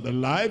truth, and the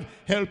life,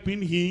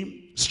 helping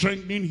him,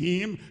 strengthening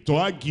him to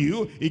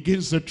argue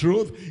against the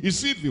truth?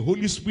 Is it the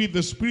Holy Spirit,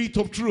 the Spirit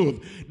of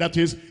truth, that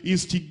is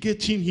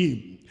instigating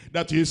him,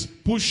 that is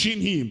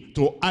pushing him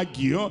to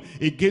argue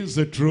against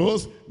the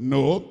truth?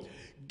 No.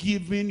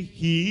 Giving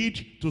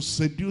heed to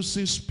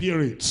seducing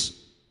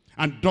spirits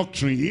and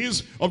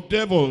doctrines of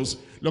devils.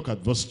 Look at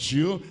verse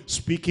 2.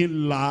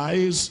 Speaking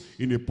lies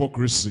in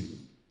hypocrisy,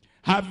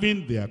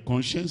 having their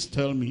conscience,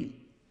 tell me,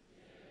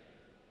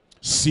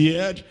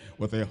 seared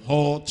with a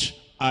hot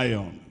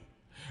iron.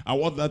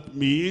 And what that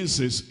means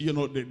is, you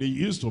know, they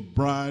used to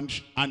brand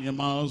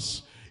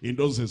animals in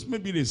those days.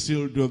 Maybe they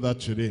still do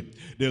that today.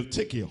 They'll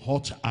take a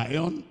hot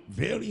iron,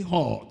 very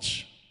hot,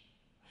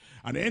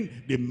 and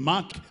then they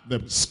mark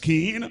the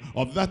skin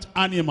of that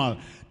animal.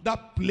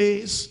 That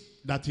place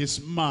that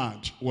is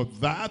marked with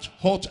that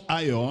hot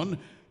iron,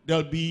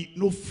 there'll be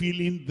no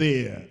feeling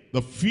there.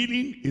 The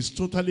feeling is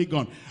totally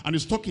gone. And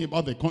it's talking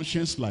about the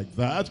conscience like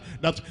that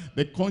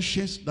the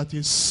conscience that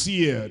is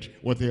seared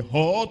with a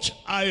hot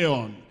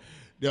iron,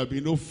 there'll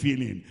be no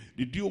feeling.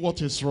 They do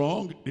what is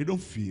wrong, they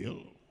don't feel.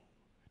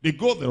 They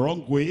go the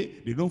wrong way,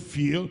 they don't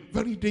feel.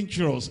 Very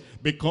dangerous,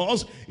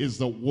 because it's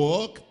the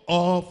work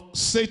of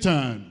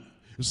Satan.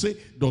 You say,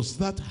 does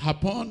that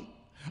happen?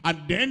 And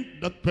then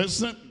that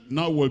person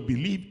now will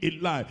believe a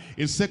lie.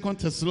 In 2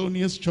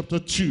 Thessalonians chapter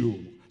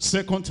 2,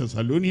 2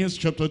 Thessalonians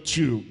chapter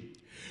 2,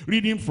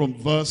 reading from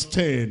verse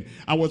 10,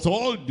 and with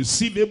all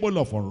deceivable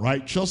of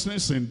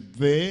unrighteousness in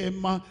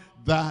them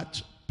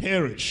that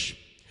perish,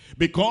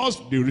 because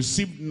they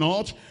received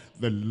not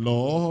the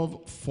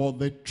love for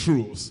the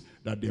truth,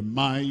 that they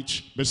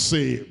might be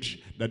saved,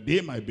 that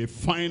they might be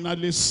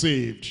finally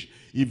saved,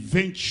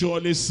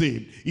 eventually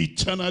saved,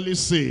 eternally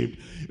saved.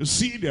 You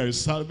see, there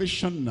is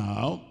salvation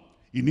now,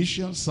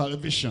 initial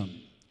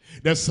salvation.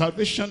 There's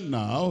salvation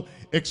now,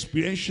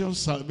 experiential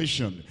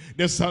salvation.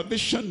 There's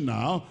salvation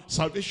now,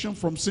 salvation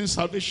from sin,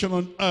 salvation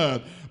on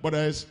earth. But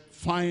there's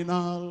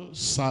final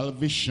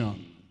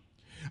salvation.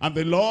 And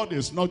the Lord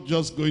is not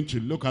just going to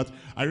look at,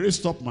 I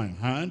raised up my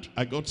hand,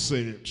 I got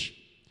saved.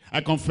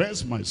 I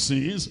confessed my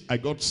sins, I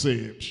got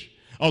saved.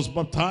 I was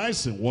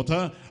baptized in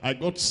water, I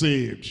got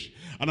saved.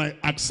 And I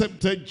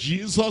accepted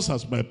Jesus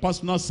as my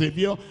personal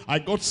Savior, I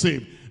got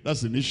saved.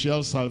 That's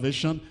initial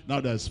salvation. Now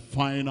there's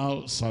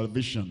final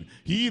salvation.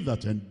 He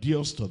that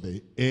endures to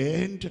the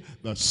end,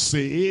 the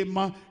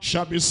same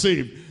shall be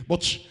saved.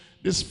 But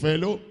this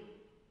fellow,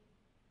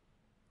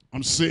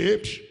 I'm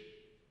saved,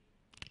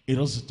 he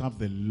doesn't have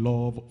the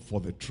love for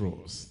the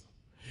truth.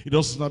 He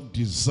doesn't have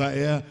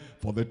desire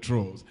for the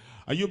truth.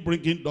 Are you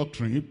bringing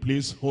doctrine?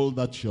 Please hold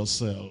that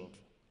yourself.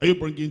 Are you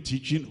bringing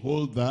teaching?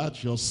 Hold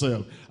that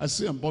yourself. I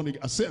say I'm born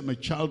again. I say I'm a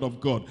child of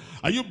God.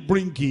 Are you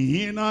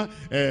bringing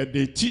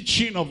the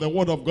teaching of the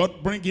word of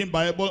God? Bringing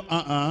Bible?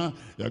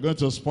 You're going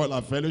to spoil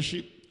our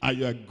fellowship. And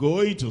you are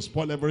going to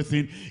spoil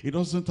everything. He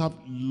doesn't have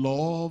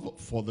love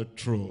for the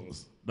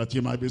truth, that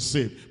you might be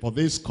saved. For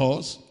this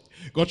cause,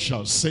 God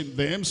shall send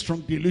them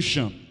strong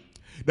delusion,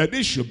 that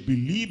they should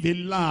believe a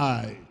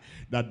lie,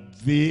 that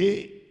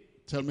they,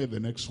 tell me the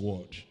next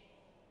word.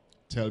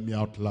 Tell me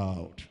out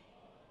loud.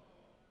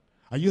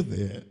 Are you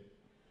there?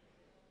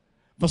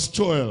 Verse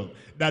 12,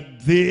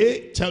 that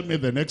they, tell me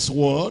the next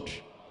word,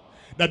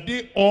 that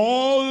they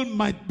all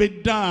might be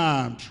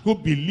damned who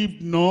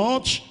believed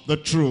not the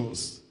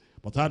truth,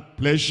 but had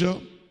pleasure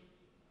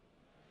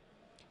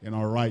in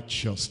our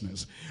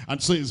righteousness.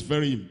 And so it's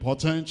very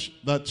important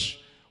that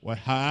we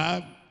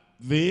have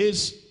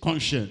this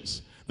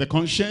conscience, the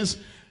conscience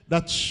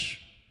that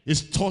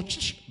is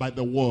touched by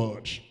the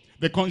word,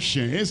 the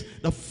conscience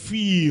that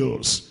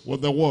feels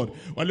with the word.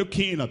 We're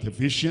looking at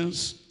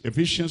Ephesians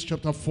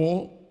chapter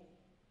 4.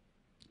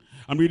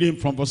 I'm reading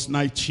from verse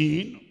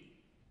 19.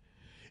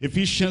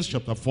 Ephesians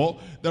chapter 4.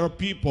 There are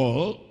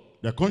people,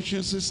 their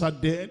consciences are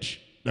dead,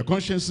 their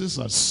consciences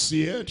are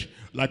seared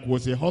like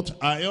with a hot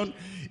iron.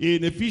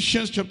 In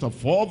Ephesians chapter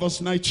 4 verse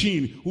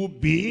 19, who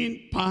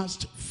being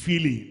past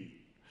feeling,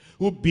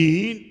 you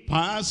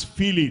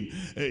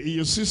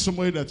see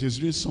somebody that is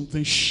doing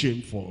something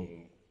shameful,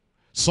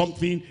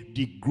 something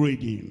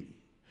degrading,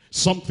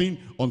 something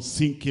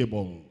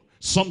unthinkable,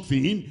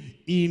 something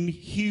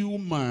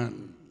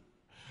inhuman,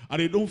 and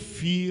they don't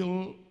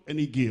feel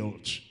any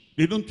guilt,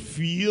 they don't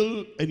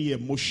feel any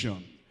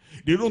emotion,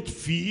 they don't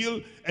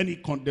feel any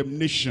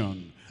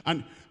condemnation,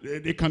 and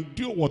they can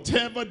do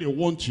whatever they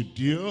want to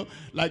do,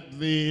 like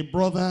the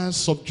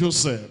brothers of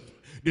Joseph.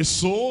 They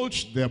sold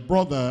their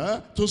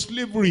brother to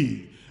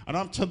slavery. And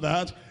after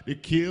that, they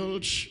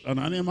killed an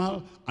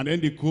animal, and then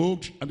they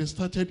cooked, and they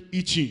started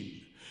eating.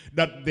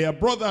 That their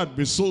brother had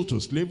been sold to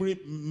slavery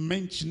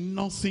meant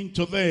nothing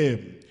to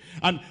them.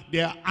 And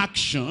their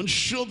actions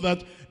showed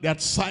that they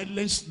had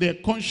silenced their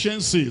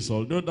consciences.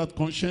 Although that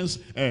conscience,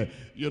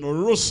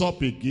 rose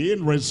up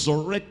again,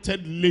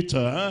 resurrected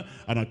later,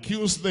 and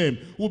accused them,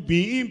 who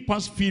being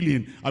past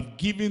feeling have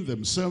given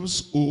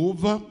themselves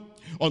over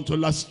unto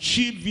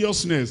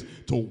lasciviousness,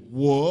 to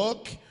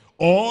work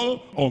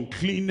all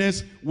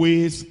uncleanness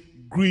with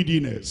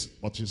greediness.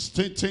 But he's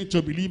stating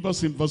to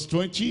believers in verse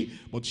 20,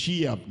 but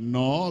ye have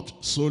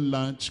not so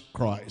learned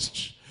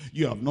Christ.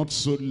 You have not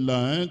so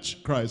learned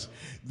Christ.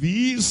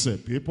 These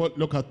people,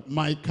 look at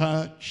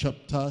Micah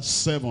chapter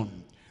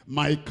 7.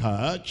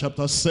 Micah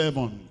chapter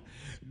 7.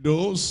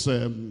 Those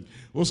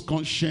whose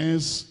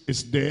conscience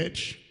is dead,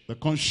 the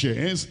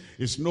conscience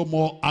is no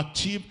more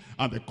active,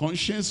 and the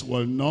conscience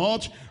will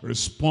not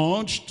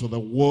respond to the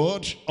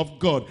word of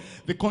God.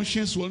 The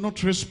conscience will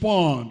not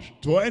respond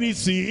to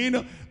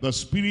anything the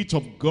Spirit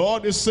of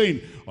God is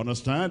saying.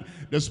 Understand?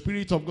 The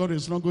Spirit of God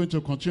is not going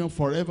to continue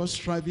forever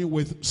striving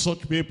with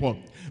such people.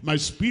 My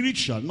spirit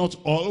shall not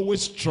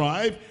always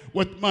strive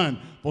with man,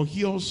 for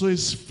he also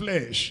is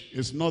flesh.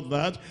 It's not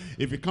that.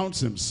 If he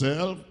counts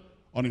himself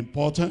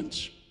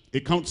unimportant, he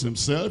counts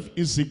himself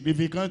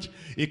insignificant,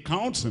 he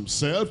counts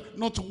himself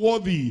not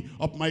worthy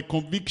of my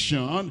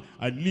conviction,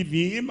 I leave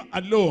him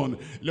alone.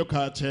 Look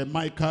at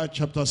Micah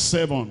chapter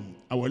 7,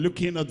 and we're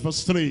looking at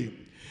verse 3.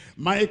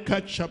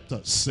 Micah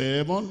chapter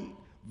 7,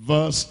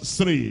 verse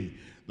 3.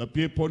 The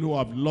people who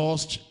have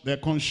lost their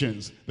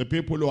conscience, the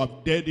people who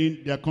have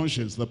deadened their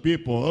conscience, the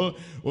people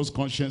whose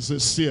conscience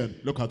is seared,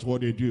 look at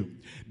what they do.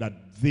 That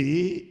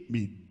they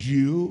may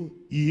do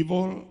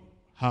evil,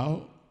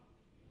 how?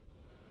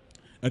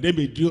 And they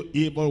may do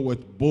evil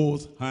with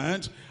both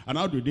hands. And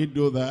how do they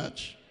do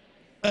that?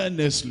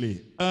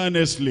 Earnestly,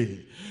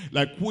 earnestly.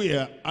 Like we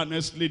are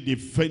earnestly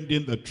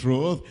defending the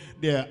truth,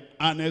 they are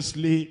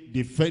earnestly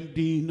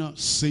defending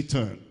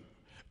Satan.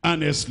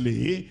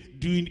 Earnestly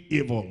doing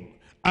evil.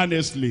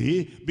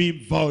 Earnestly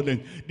being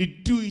violent. They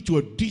do it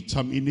with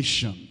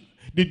determination.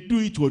 They do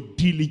it with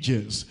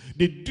diligence.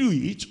 They do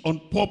it on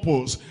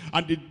purpose.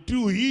 And they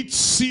do it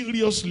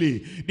seriously.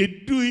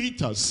 They do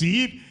it as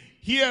if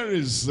here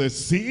is the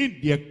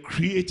thing they are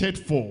created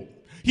for.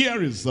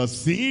 Here is the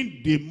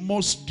thing they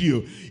must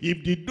do.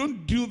 If they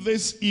don't do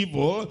this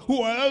evil,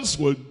 who else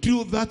will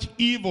do that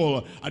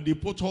evil? And they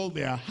put all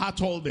their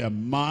heart, all their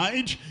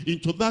mind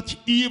into that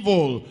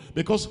evil,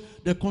 because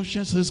their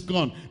conscience is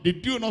gone. They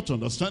do not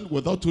understand,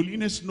 without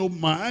holiness no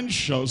man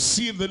shall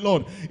see the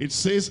Lord. It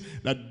says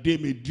that they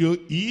may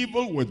do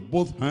evil with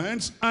both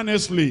hands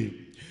earnestly.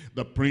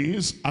 The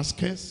prince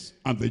asketh,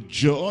 and the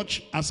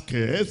judge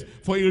asketh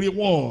for a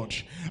reward.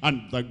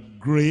 And the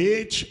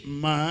great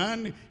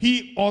man,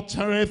 he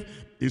uttereth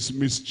his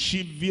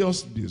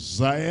mischievous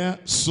desire,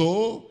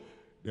 so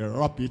they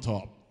wrap it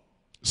up.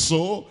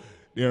 So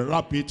they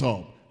wrap it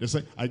up. They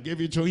say, I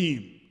gave it to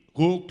him.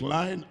 Hook,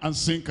 line, and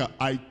sinker.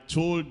 I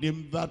told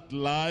him that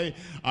lie,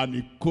 and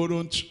he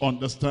couldn't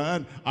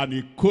understand, and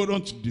he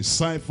couldn't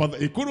decipher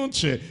that. He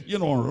couldn't,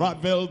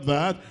 unravel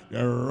that.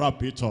 They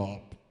wrap it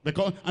up.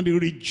 And they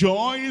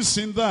rejoice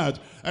in that.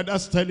 And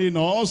that's telling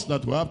us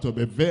that we have to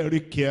be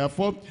very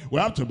careful. We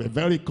have to be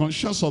very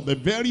conscious of the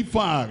very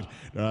fact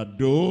there are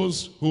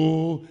those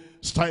who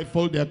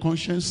stifle their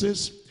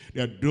consciences.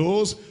 There are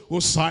those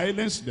who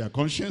silence their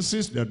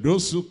consciences. There are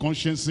those whose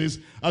consciences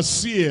are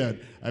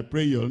seared. I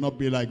pray you'll not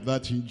be like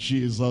that in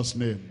Jesus'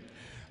 name.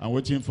 I'm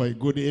waiting for a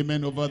good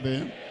amen over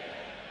there.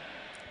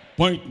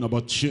 Point number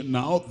 2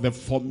 now, the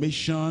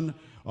formation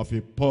of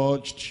a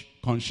purged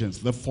conscience.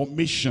 The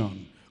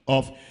formation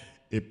of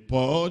a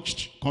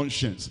purged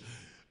conscience.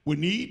 We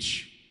need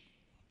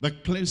the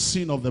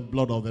cleansing of the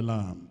blood of the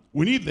Lamb.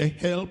 We need the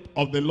help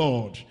of the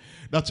Lord,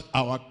 that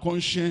our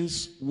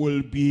conscience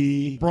will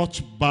be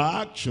brought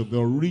back to the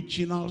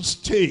original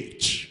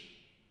state.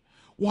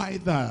 Why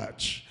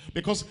that?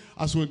 Because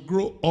as we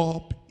grow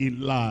up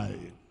in life,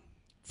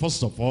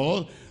 first of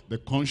all, the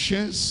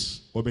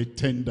conscience will be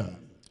tender.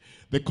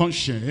 The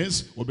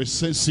conscience will be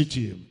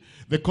sensitive.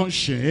 The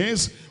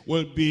conscience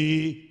will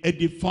be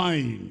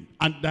edifying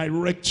and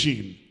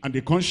directing. And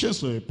the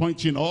conscience will be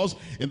pointing us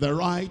in the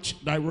right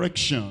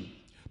direction.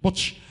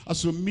 But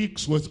as you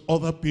mix with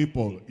other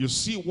people, you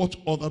see what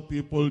other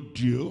people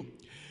do,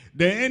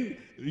 then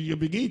you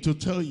begin to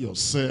tell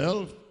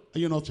yourself, are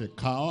you not a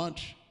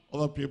coward?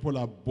 Other people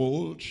are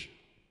bold.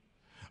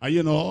 Are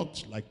you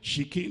not like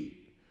chicken?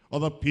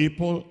 Other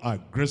people are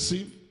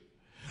aggressive.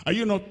 Are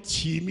you not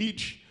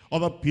timid?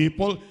 Other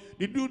people,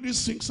 they do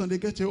these things and they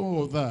get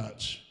away with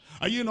that.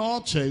 Are you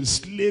not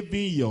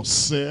enslaving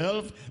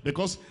yourself?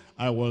 Because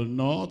I will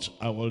not.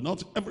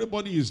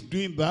 Everybody is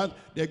doing that.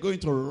 They're going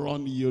to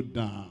run you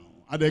down.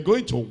 And they're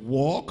going to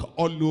walk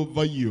all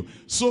over you.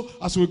 So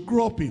as we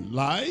grow up in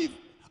life,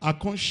 our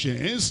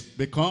conscience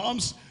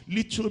becomes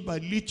little by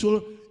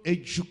little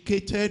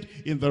educated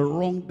in the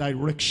wrong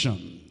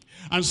direction.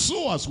 And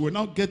so as we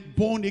now get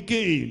born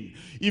again,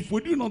 if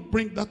we do not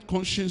bring that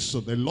conscience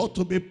to the Lord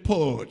to be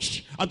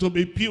purged and to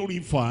be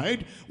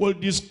purified, we'll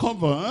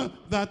discover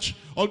that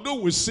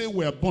although we say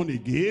we are born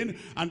again,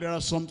 and there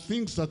are some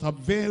things that are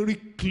very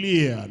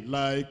clear,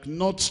 like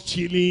not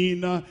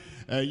stealing,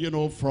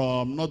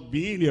 from not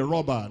being a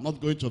robber, not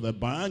going to the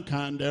bank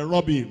and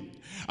robbing.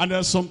 And there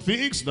are some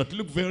things that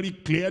look very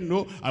clear.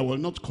 No, I will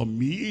not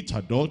commit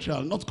adultery, I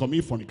will not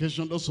commit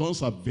fornication. Those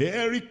ones are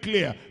very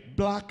clear,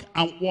 black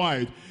and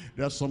white.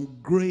 There are some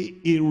gray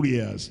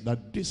areas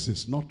that this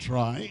is not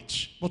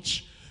right.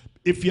 But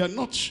if you are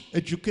not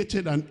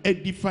educated and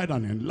edified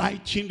and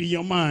enlightened in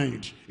your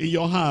mind, in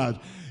your heart,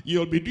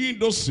 you'll be doing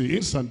those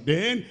things, and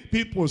then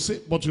people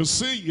say, but you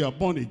say you are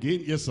born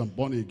again. Yes, I'm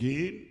born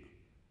again.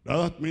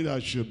 Does that mean I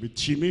should be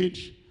timid?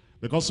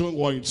 Because when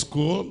we were in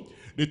school,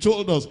 they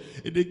told us,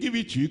 if they give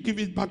it to you, give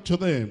it back to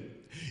them.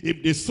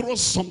 If they throw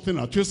something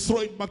at you,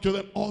 throw it back to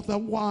them.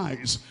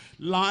 Otherwise,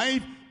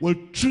 life will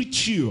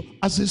treat you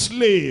as a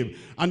slave,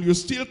 and you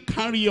still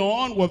carry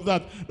on with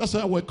that. That's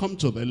why we come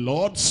to the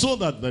Lord, so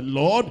that the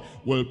Lord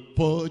will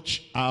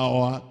purge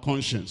our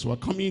conscience. We're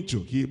coming to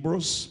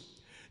Hebrews.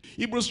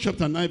 Hebrews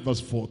chapter 9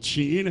 verse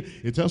 14,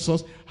 it tells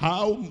us,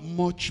 how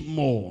much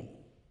more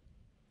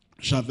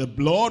shall the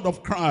blood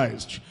of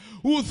Christ,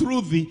 who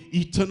through the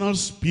eternal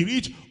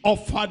Spirit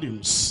offered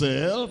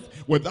himself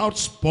without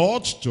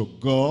spot to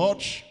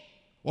God.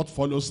 What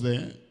follows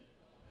there?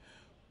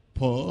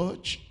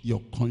 Purge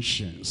your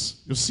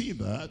conscience. You see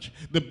that?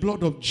 The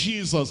blood of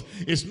Jesus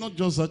is not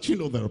just that,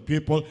 there are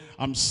people,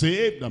 I'm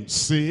saved.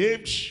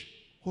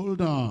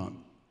 Hold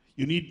on.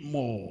 You need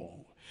more.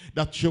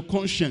 That's your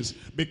conscience.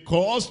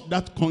 Because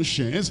that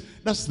conscience,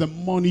 that's the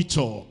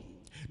monitor.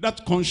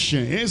 That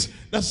conscience,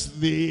 that's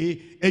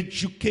the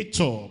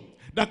educator.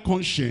 That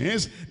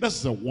conscience,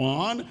 that's the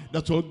one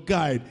that will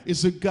guide.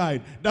 It's a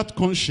guide. That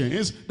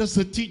conscience, that's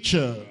the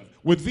teacher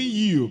within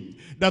you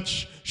that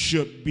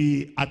should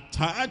be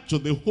attached to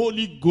the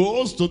Holy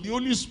Ghost, to the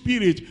Holy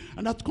Spirit.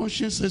 And that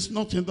conscience is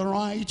not in the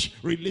right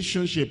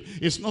relationship.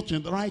 It's not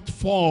in the right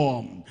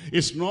form.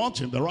 It's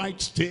not in the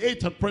right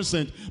state at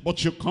present.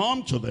 But you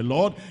come to the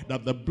Lord,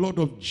 that the blood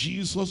of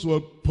Jesus will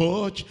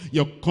purge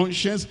your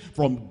conscience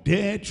from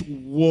dead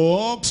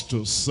works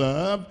to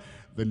serve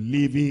the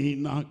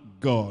living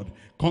God.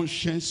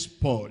 Conscience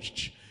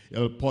purged.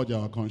 It'll purge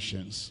our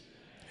conscience.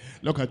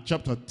 Look at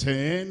chapter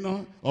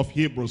 10 of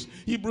Hebrews.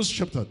 Hebrews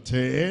chapter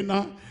 10,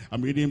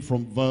 I'm reading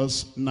from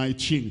verse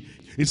 19.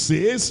 It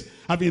says,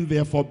 having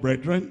therefore,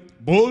 brethren,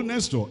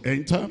 boldness to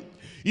enter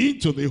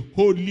into the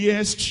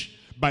holiest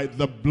by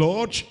the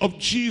blood of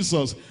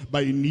Jesus,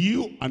 by a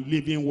new and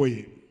living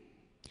way,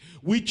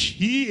 which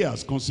he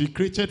has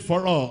consecrated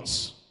for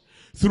us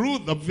through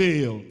the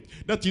veil,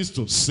 that is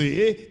to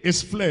say,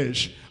 his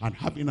flesh, and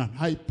having an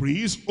high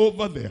priest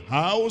over the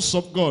house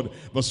of God.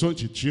 Verse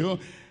 22,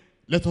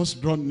 let us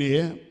draw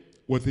near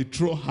with a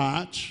true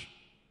heart,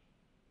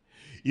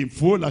 in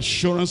full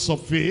assurance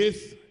of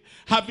faith,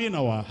 having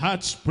our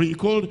hearts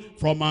sprinkled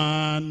from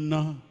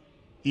an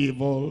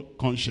evil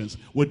conscience.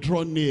 We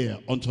draw near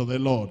unto the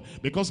Lord,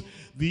 because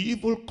the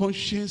evil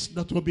conscience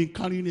that we've been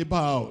carrying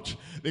about,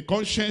 the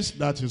conscience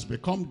that has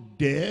become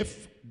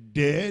deaf,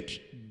 dead,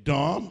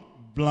 dumb,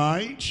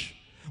 blind,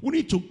 We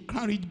need to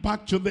carry it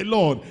back to the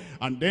Lord.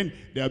 And then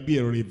there'll be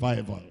a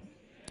revival.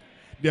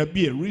 There'll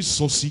be a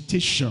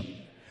resuscitation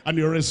and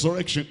a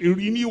resurrection, a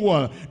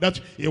renewal, that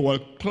it will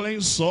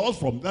cleanse us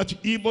from that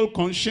evil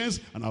conscience,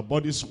 and our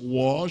bodies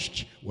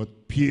washed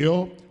with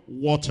pure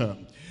water.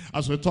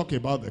 As we talk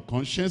about the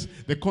conscience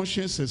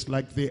is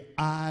like the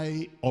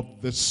eye of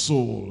the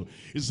soul.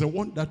 It's the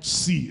one that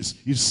sees.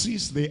 It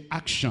sees the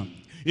action.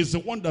 It's the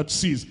one that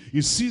sees.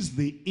 It sees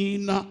the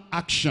inner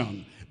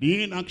action.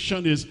 The inner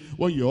action is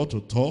when you ought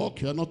to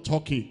talk, you're not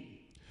talking.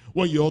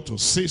 When you ought to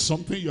say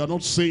something, you're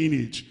not saying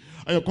it.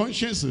 And your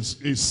conscience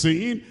is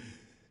saying,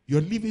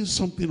 you're leaving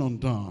something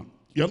undone.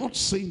 You're not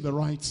saying the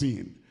right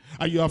thing.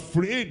 And you're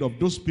afraid of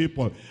those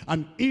people.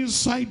 And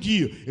inside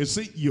you, you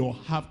say, you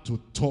have to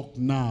talk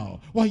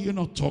now. Why are you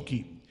not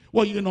talking?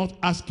 Why are you not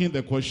asking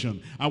the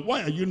question? And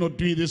why are you not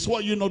doing this? Why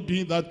are you not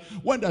doing that?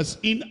 When there's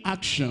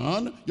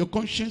inaction, your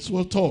conscience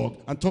will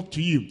talk and talk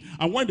to you.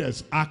 And when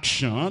there's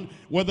action,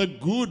 whether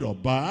good or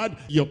bad,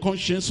 your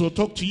conscience will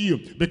talk to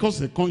you. Because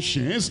the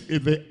conscience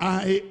is the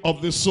eye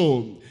of the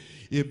soul.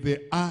 If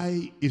the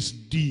eye is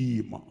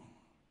dim,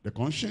 the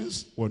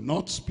conscience will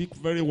not speak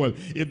very well.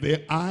 If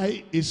the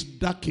eye is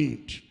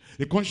darkened,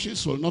 the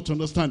conscience will not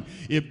understand.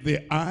 If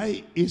the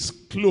eye is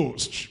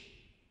closed,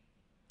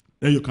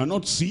 then you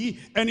cannot see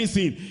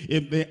anything.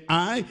 If the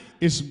eye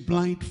is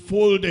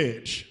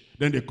blindfolded,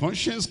 then the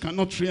conscience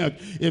cannot react.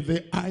 If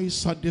the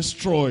eyes are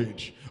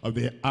destroyed, or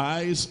the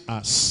eyes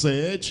are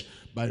set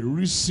by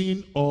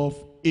reason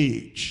of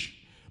age,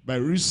 by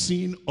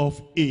reason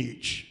of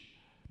age,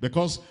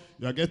 because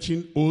you are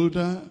getting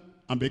older,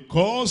 and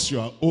because you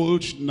are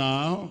old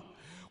now,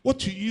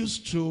 what you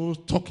used to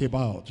talk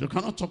about, you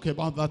cannot talk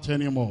about that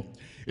anymore.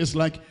 It's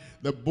like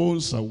the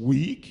bones are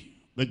weak,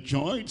 the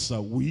joints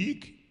are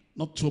weak,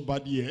 not too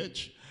bad yet.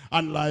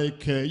 And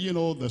like,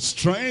 the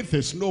strength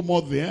is no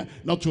more there,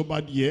 not too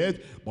bad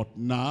yet. But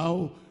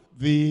now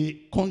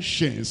the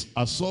conscience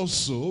has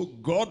also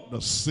got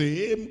the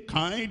same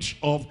kind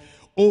of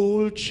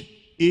old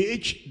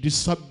age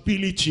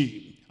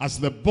disability as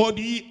the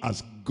body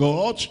has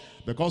got.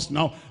 Because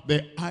now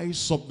the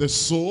eyes of the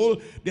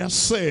soul, they are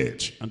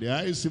set, and the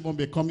eyes even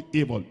become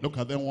evil. Look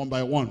at them one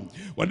by one.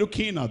 We're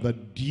looking at the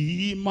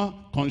dim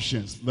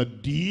conscience, the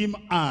dim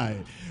eye.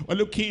 We're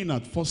looking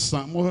at 1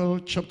 Samuel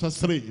chapter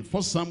 3.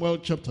 1 Samuel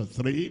chapter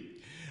 3,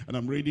 and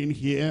I'm reading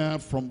here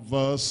from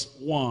verse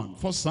 1.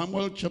 1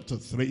 Samuel chapter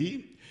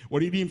 3, we're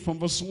reading from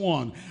verse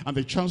 1. And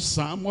the child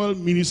Samuel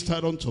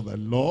ministered unto the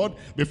Lord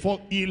before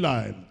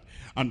Eli.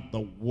 And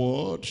the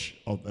word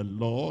of the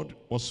Lord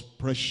was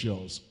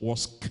precious,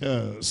 was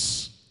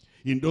scarce.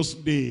 In those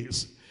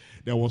days,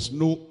 there was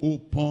no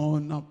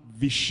open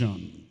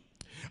vision.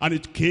 And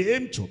it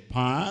came to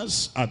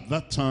pass at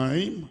that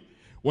time,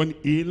 when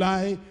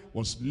Eli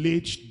was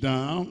laid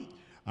down,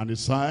 and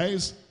his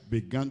eyes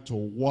began to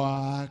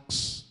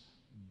wax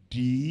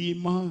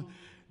dim,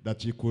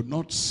 that he could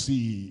not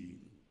see.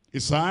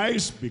 His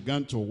eyes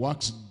began to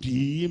wax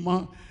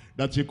dim,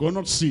 that he could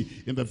not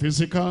see. In the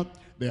physical,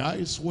 the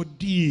eyes were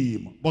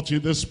dim, but in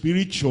the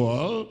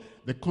spiritual,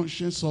 the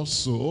conscience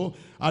also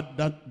had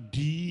that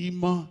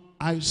dim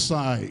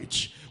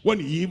eyesight.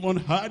 When he even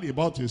heard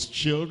about his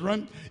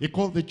children, he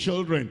called the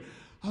children,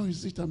 how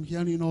is it I'm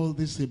hearing all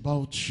this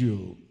about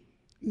you?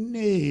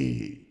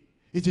 Nay,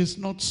 it is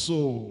not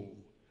so.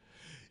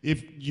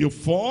 If you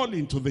fall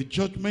into the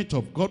judgment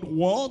of God,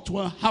 what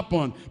will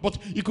happen? But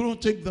you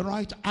couldn't take the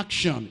right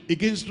action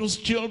against those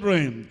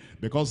children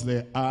because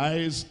their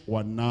eyes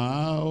were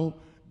now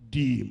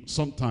dim.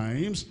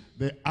 Sometimes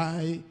the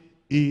eye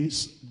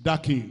is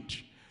darkened,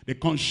 the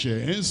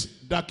conscience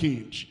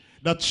darkened,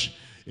 that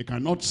it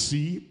cannot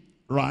see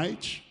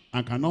right,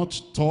 and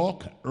cannot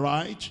talk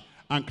right,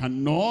 and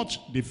cannot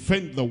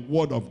defend the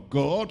word of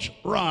God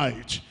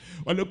right.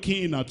 We're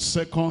looking at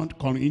 2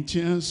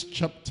 Corinthians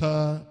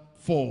chapter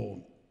 4.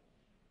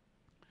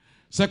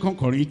 2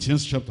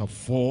 Corinthians chapter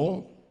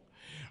 4,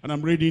 and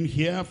I'm reading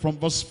here from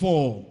verse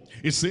 4.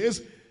 It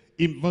says,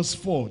 in verse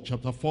 4,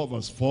 chapter 4,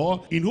 verse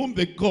 4, in whom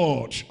the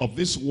God of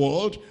this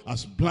world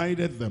has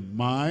blinded the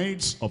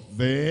minds of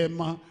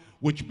them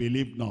which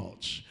believe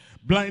not.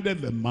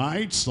 Blinded the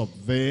minds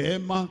of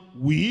them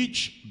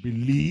which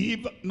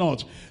believe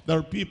not. There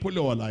are people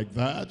who are like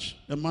that.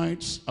 Their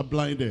minds are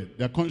blinded.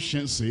 Their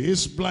conscience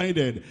is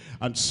blinded.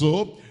 And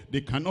so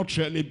they cannot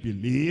really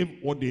believe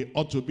what they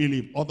ought to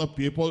believe. Other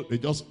people, they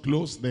just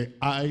close the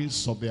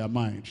eyes of their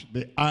mind,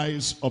 the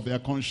eyes of their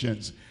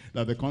conscience,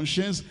 that the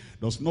conscience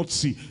does not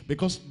see,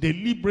 because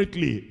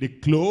deliberately they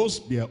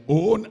close their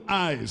own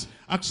eyes.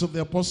 Acts of the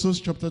Apostles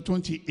chapter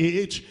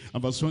 28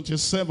 and verse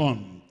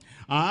 27.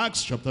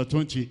 Acts chapter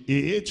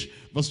 28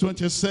 verse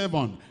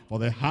 27. For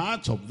the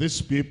heart of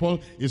this people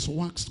is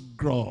waxed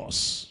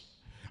gross,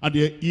 and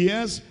their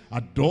ears are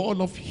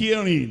dull of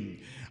hearing,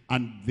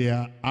 and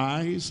their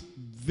eyes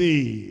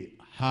they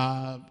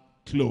have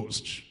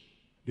closed.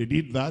 They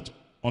did that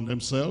on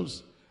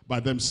themselves,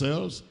 by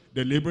themselves,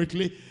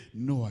 deliberately.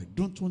 No, I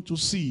don't want to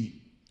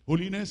see.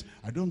 Holiness,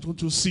 I don't want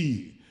to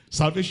see.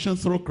 Salvation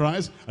through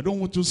Christ, I don't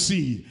want to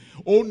see.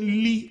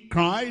 Only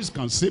Christ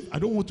can save, I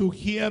don't want to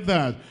hear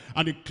that.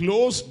 And they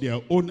closed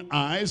their own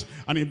eyes.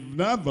 And in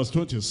that verse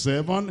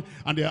 27,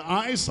 and their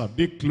eyes have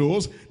they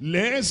closed,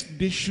 lest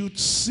they should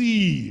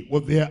see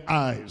with their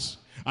eyes,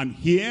 and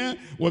hear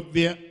with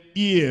their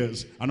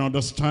ears, and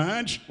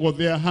understand with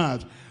their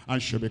heart,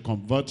 and shall be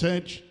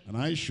converted, and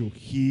I shall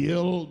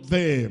heal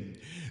them.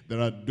 There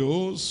are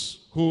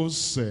those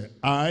whose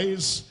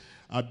eyes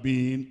are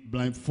being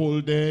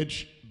blindfolded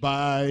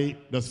by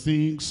the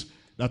things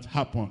that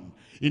happen.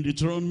 In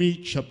Deuteronomy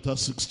chapter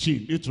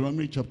 16,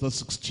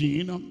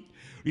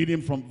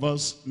 reading from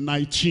verse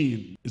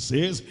 19, it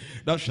says,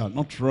 thou shalt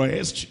not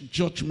wrest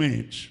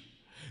judgment,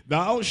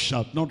 thou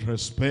shalt not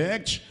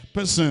respect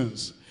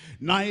persons,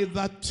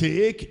 neither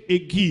take a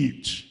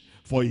gift,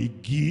 for a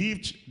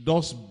gift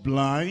does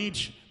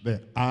blind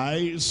the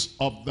eyes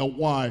of the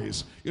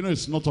wise. You know,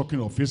 it's not talking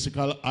of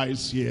physical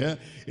eyes here.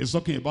 It's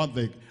talking about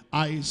the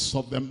eyes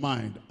of the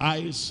mind,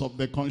 eyes of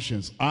the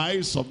conscience,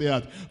 eyes of the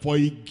heart. For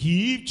a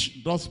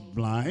gift does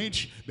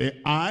blind the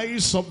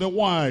eyes of the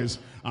wise,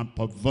 and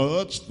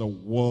pervert the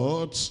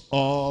words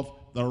of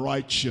the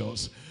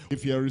righteous.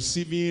 If you're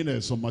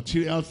receiving some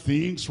material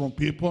things from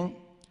people,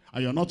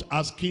 and you're not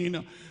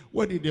asking,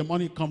 where did the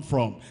money come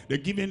from? They're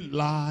giving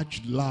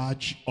large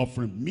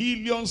offering,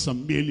 millions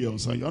and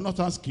millions, and you're not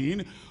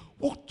asking,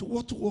 what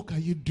work are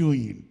you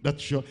doing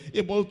that you're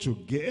able to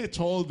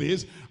get all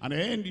this? And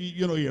then,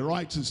 you know, he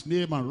writes his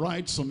name and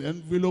writes on the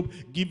envelope,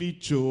 give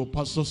it to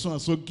Pastor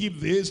so-and-so,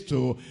 give this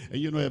to,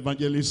 you know,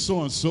 Evangelist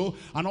so-and-so,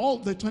 and all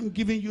the time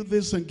giving you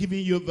this and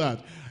giving you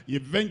that.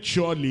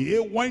 Eventually,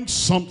 when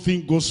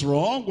something goes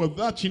wrong with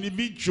that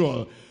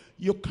individual,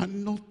 you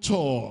cannot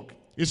talk.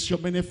 It's your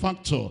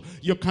benefactor.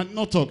 You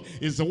cannot talk.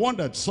 It's the one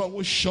that's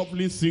always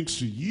shoveling things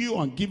to you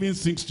and giving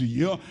things to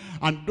you.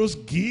 And those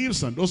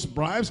gifts and those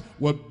bribes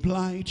will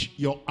blind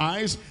your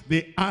eyes,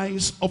 the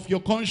eyes of your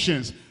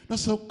conscience.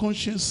 That's how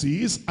conscience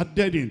is a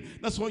dead end.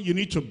 That's why you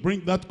need to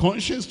bring that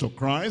conscience to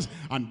Christ,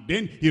 and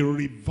then he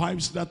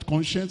revives that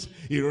conscience.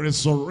 He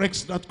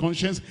resurrects that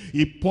conscience.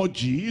 He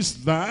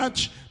purges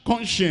that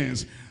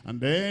conscience.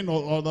 And then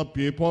all other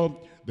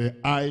people, their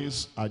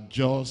eyes are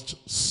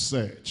just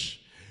set.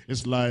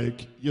 It's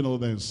like, you know,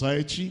 the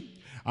anxiety.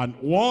 And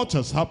what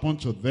has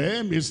happened to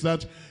them is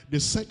that they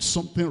said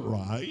something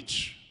right,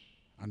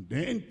 and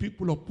then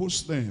people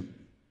opposed them.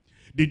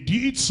 They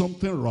did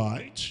something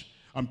right,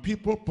 and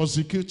people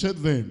persecuted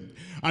them.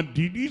 And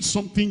they did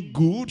something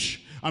good,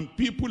 and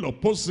people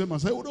opposed them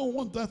and say, we don't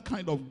want that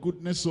kind of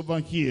goodness over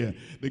here.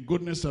 The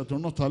goodness that will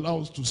not allow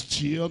us to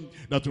steal,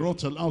 that will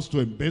not allow us to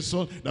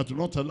embezzle, that will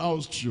not allow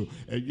us to,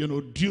 you know,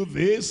 do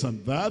this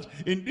and that.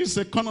 In this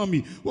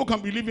economy, who can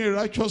be living a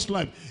righteous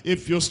life?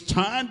 If you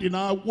stand in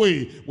our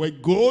way, we're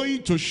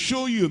going to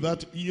show you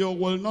that you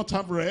will not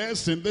have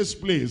rest in this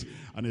place.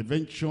 And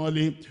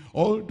eventually,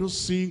 all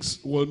those things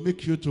will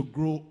make you to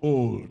grow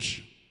old,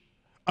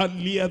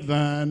 earlier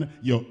than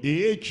your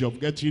age of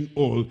getting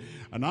old.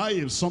 And now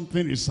if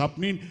something is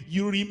happening,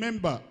 you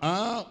remember,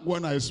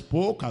 when I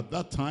spoke at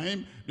that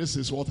time, this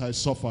is what I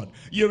suffered.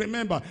 You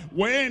remember,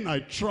 when I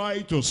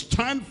tried to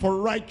stand for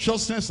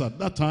righteousness at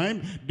that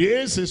time,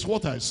 this is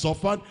what I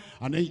suffered.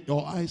 And then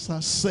your eyes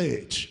are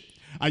set,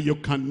 and you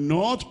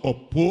cannot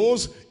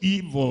oppose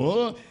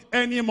evil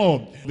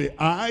anymore. The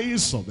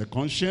eyes of the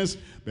conscience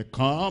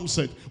become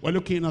set. We're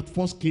looking at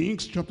 1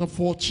 Kings chapter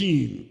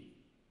 14.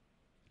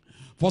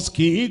 1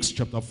 Kings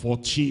chapter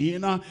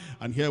 14,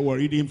 and here we're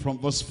reading from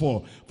verse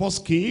 4. 1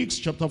 Kings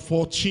chapter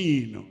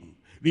 14,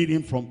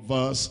 reading from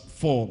verse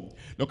 4.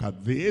 Look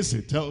at this,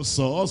 it tells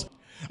us,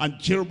 and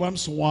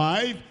Jeroboam's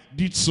wife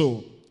did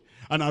so,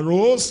 and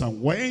arose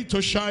and went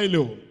to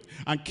Shiloh,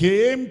 and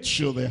came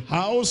to the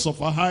house of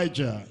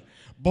Ahijah.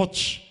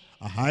 But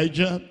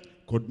Ahijah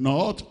could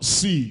not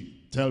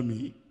see. Tell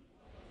me.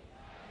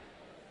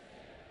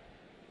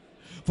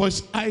 For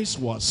his eyes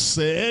were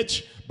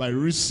set by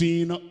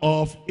reason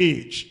of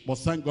age. But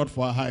thank God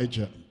for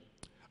Ahijah.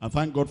 And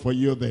thank God for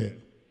you there.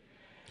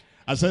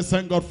 I said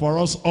thank God for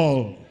us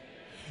all.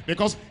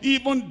 Because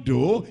even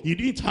though he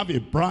didn't have a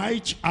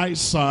bright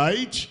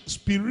eyesight,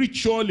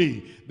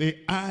 spiritually, the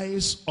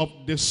eyes of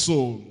the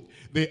soul,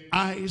 the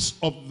eyes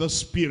of the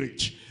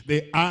spirit,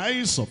 the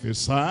eyes of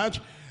his heart,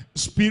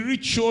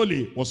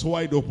 spiritually was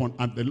wide open.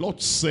 And the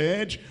Lord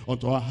said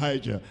unto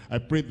Ahijah, I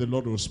pray the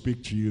Lord will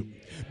speak to you.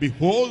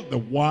 Behold, the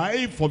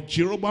wife of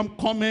Jeroboam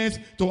cometh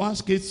to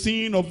ask a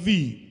thing of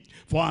thee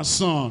for her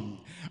son,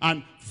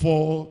 and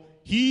for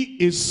he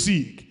is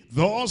sick.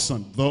 Thus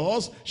and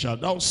thus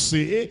shalt thou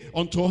say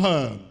unto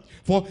her,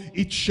 for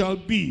it shall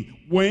be,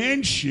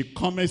 when she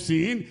cometh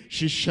in,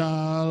 she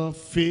shall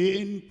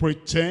fain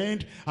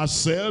pretend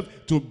herself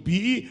to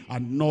be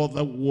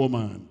another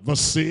woman.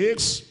 Verse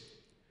 6,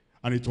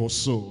 and it was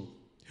so,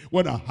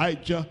 when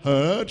Ahijah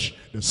heard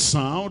the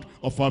sound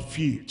of her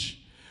feet,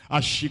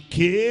 as she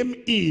came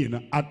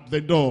in at the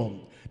door,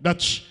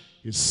 that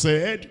he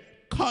said,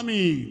 come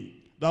in,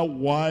 thou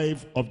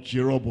wife of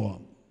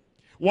Jeroboam.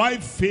 Why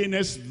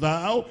feignest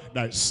thou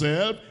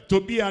thyself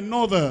to be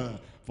another?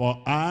 For for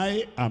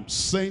I am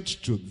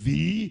sent to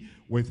thee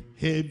with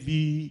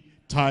heavy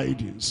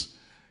tidings.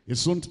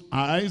 His own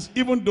eyes,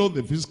 even though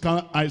the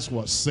physical eyes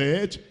were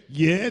set,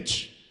 yet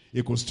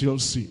he could still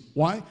see.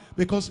 Why?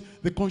 Because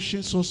the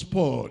conscience was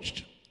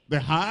purged. The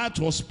heart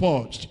was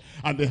purged.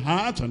 And the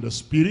heart and the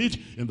spirit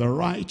in the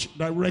right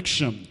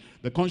direction.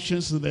 The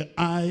conscience is the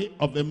eye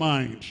of the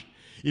mind.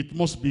 It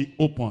must be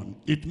open.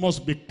 It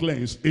must be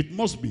cleansed. It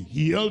must be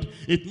healed.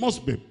 It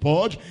must be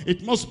purged.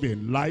 It must be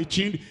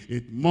enlightened.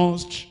 It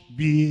must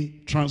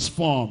be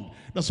transformed.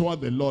 That's why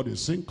the Lord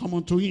is saying, come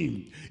unto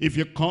him. If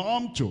you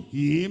come to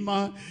him,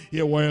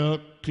 he will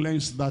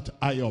cleanse that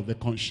eye of the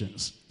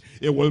conscience.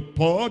 He will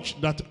purge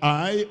that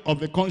eye of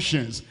the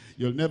conscience.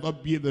 You'll never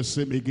be the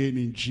same again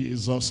in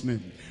Jesus'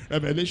 name.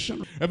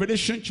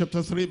 Revelation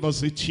chapter 3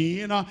 verse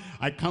 18.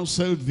 I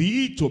counsel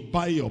thee to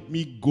buy of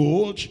me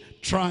gold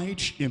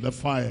tried in the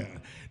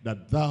fire,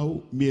 that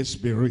thou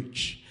mayest be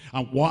rich,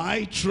 and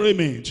white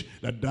raiment,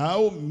 that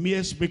thou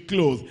mayest be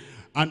clothed,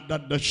 and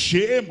that the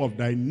shame of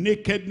thy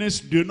nakedness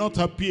do not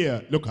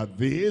appear. Look at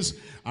this.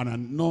 And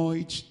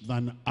anoint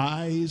thine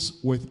eyes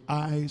with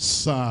eye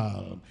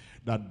salve,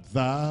 that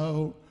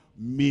thou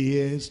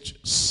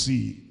mayest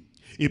see.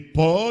 A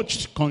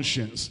purged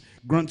conscience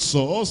grants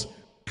us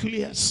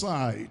clear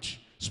sight,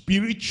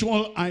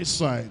 spiritual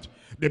eyesight,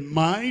 the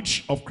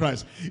mind of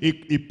Christ.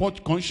 A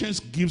purged conscience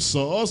gives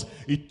us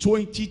a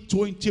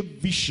 20/20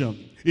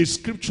 vision, a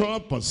scriptural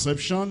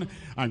perception,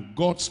 and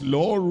God's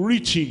law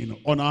reaching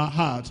on our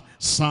heart.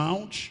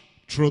 Sound,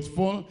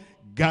 truthful,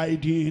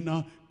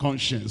 guiding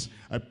conscience.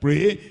 I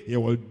pray he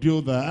will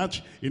do that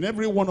in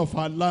every one of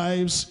our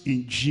lives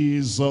in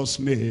Jesus'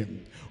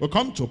 name. We'll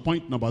come to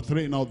point number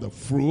 3 now, the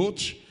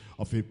fruit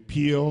of a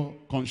pure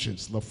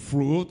conscience. The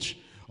fruit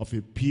of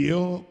a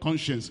pure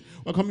conscience.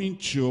 We're coming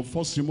to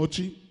 1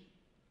 Timothy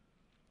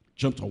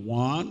chapter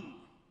 1,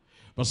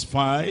 verse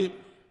 5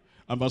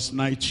 and verse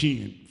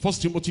 19. 1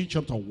 Timothy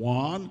chapter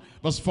 1,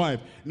 verse 5.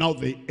 Now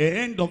the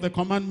end of the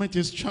commandment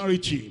is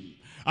charity,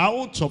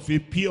 out of a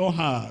pure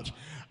heart,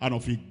 and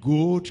of a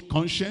good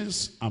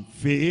conscience and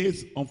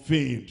faith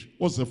unfeigned.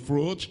 What's the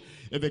fruit?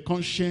 If the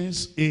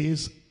conscience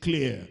is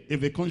clear,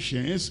 if the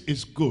conscience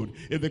is good,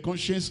 if the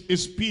conscience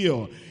is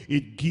pure,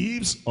 it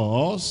gives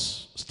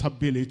us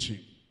stability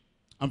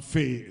and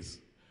faith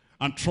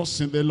and trust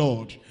in the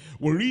Lord.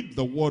 We read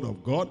the word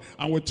of God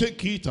and we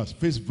take it at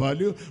face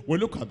value. We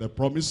look at the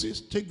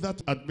promises, take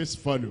that at face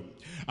value.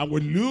 And we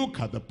look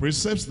at the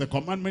precepts, the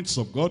commandments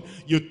of God,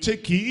 you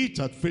take it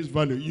at face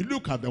value. You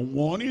look at the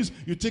warnings,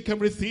 you take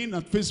everything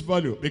at face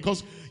value,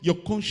 because your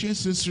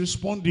conscience is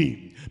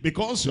responding,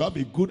 because you have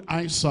a good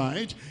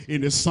eyesight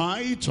in the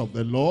sight of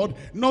the Lord.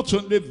 Not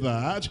only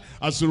that,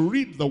 as you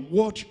read the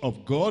word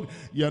of God,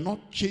 you are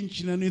not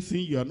changing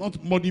anything, you are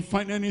not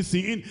modifying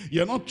anything,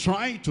 you are not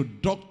trying to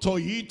doctor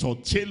it or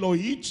tailor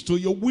it to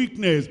your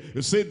weakness.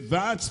 You say,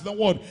 that's the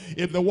word.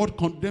 If the word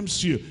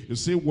condemns you, you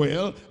say,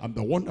 well, I'm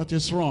the one that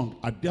is wrong.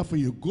 And therefore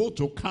you go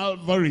to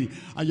Calvary,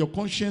 and your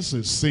conscience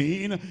is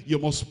saying you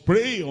must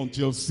pray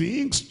until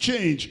things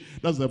change.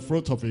 That's the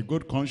fruit of a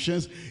good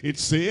conscience. It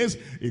says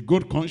a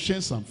good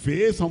conscience and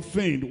faith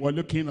unfeigned. We're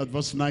looking at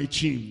verse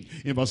 19.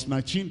 In verse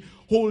 19,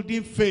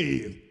 holding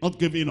faith, not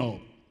giving up.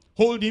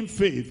 Holding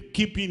faith,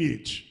 keeping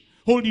it.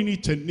 Holding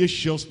it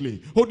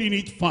tenaciously, holding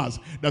it fast,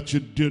 that you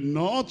do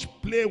not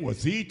play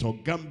with it or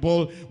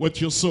gamble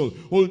with your soul.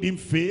 Holding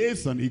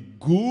faith and a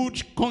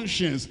good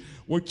conscience,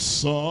 which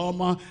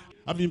some,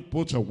 having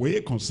put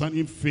away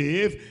concerning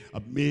faith,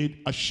 have made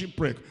a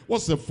shipwreck.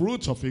 What's the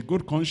fruit of a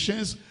good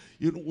conscience?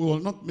 You will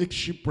not make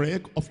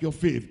shipwreck of your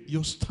faith.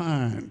 You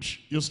stand.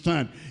 You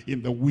stand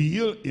in the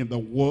will, in the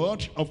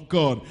word of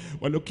God.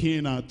 We're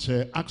looking at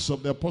Acts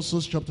of the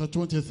Apostles chapter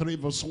 23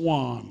 verse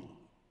 1.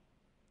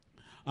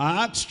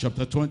 Acts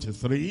chapter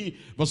 23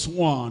 verse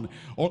 1.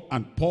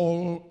 And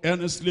Paul,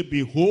 earnestly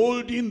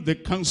beholding the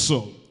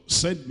council,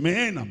 said,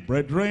 men and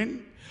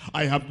brethren,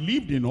 I have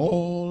lived in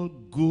all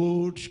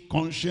good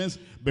conscience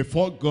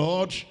before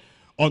God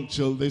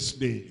until this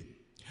day.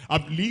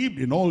 I've lived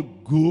in all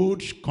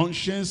good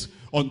conscience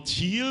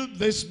until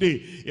this day.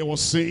 He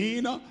was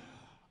saying,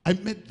 I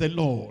met the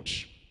Lord.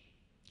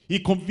 He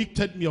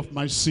convicted me of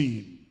my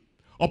sin,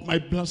 of my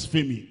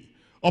blasphemy,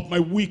 of my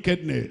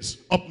wickedness,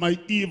 of my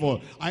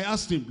evil. I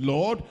asked him,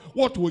 Lord,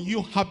 what will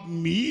you have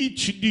me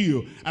to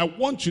do? I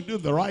want to do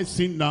the right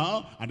thing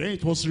now. And then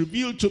it was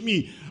revealed to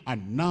me.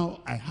 And now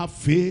I have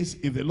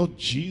faith in the Lord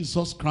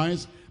Jesus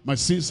Christ. My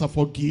sins are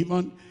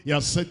forgiven. He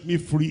has set me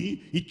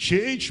free. He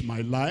changed my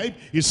life.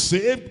 He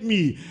saved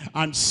me.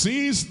 And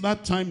since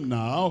that time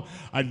now,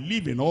 I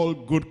live in all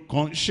good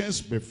conscience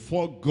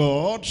before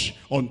God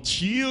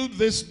until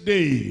this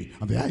day.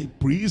 And the high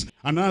priest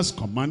Annas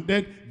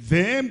commanded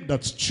them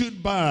that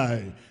stood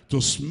by to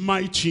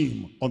smite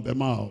him on the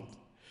mouth.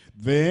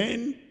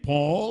 Then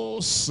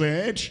Paul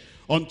said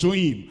unto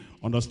him,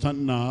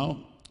 understand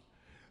now,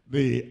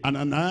 the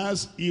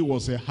Ananias, he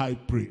was a high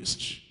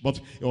priest,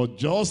 but he was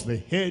just the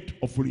head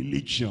of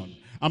religion.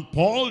 And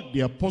Paul,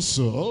 the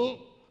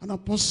apostle, an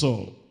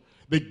apostle,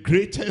 the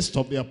greatest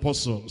of the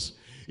apostles,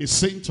 a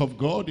saint of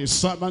God, a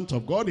servant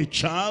of God, a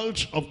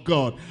child of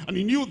God. And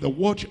he knew the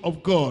word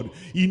of God.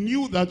 He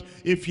knew that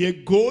if you're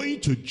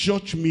going to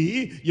judge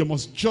me, you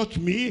must judge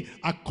me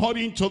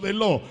according to the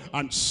law.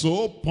 And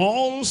so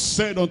Paul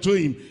said unto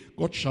him,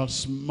 God shall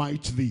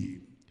smite thee,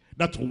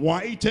 that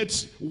whited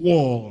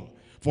wall,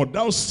 for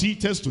thou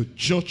sittest to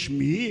judge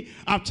me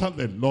after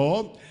the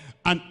law,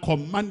 and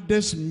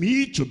commandest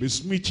me to be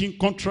smitten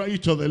contrary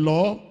to the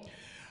law.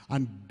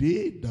 And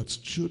they that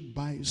stood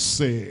by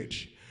said,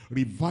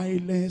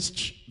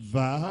 revilest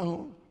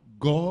thou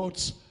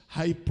God's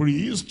high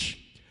priest?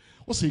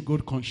 What's a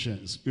good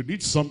conscience? You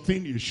did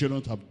something you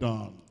shouldn't have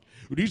done.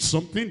 You did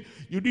something,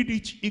 you did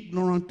it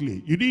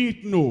ignorantly. You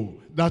didn't know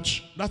that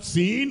that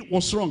sin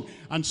was wrong.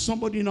 And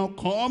somebody now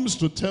comes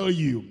to tell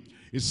you,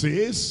 he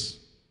says,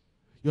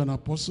 you're an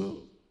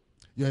apostle,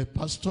 you're a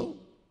pastor,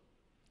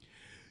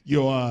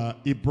 you're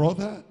a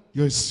brother,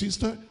 you're a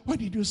sister. Why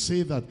did you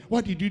say that? Why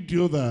did you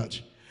do that?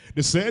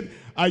 They said,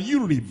 are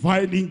you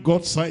reviling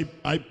God's high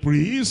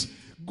priest?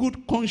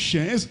 Good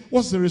conscience.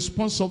 What's the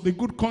response of the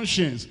good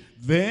conscience?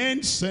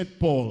 Then said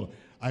Paul,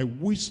 I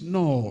wist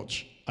not,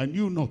 I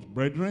knew not,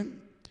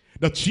 brethren,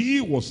 that he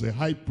was the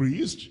high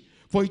priest,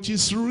 for it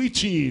is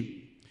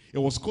written. He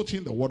was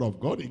quoting the word of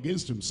God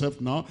against himself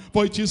now.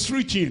 For it is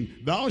written,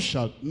 thou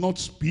shalt not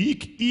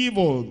speak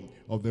evil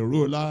of the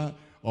ruler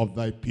of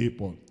thy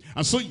people.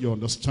 And so you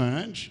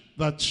understand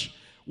that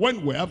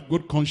when we have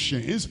good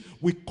conscience,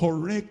 we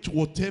correct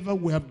whatever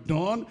we have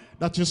done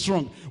that is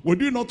wrong. We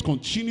do not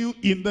continue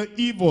in the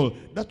evil.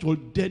 That will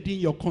deaden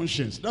your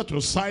conscience. That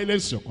will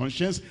silence your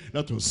conscience.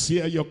 That will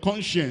sear your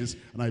conscience.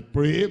 And I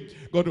pray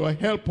God will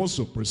help us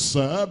to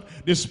preserve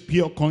this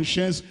pure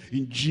conscience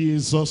in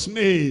Jesus'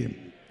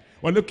 name.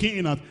 We're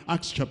looking at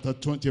Acts chapter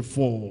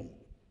 24,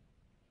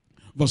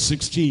 verse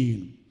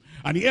 16.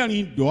 And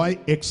herein do I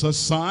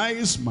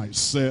exercise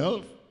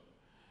myself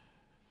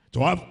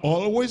to have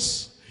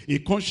always a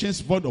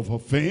conscience void of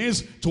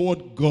offense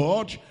toward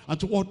God and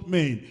toward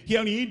men.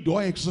 Herein do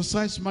I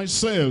exercise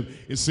myself.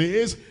 It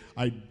says,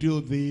 I do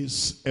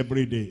this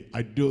every day.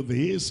 I do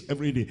this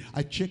every day.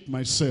 I check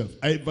myself.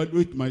 I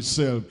evaluate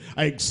myself.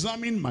 I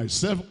examine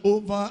myself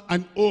over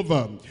and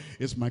over.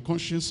 Is my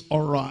conscience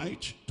all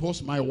right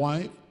towards my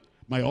wife,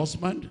 my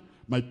husband,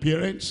 my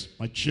parents,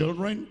 my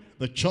children,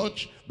 the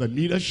church, the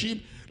leadership,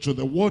 to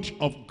the word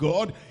of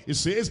God? It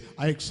says,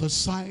 I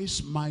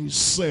exercise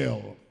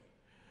myself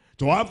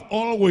to have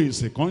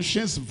always a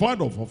conscience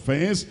void of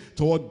offense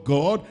toward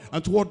God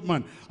and toward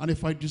man. And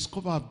if I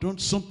discover I've done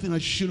something I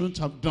shouldn't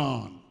have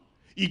done,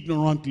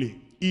 ignorantly,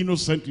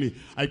 innocently,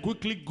 I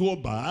quickly go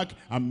back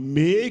and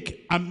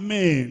make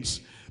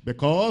amends,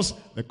 because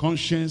the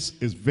conscience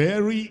is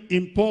very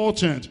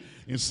important.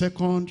 In 2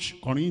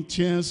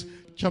 Corinthians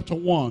chapter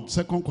 1,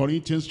 2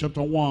 Corinthians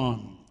chapter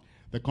 1,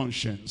 the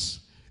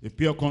conscience, a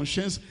pure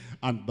conscience,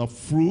 and the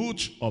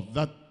fruit of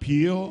that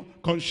pure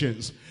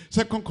conscience.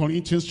 2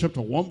 Corinthians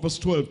chapter 1 verse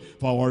 12,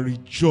 for our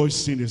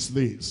rejoicing is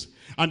this,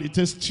 and the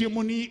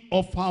testimony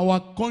of our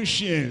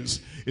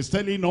conscience is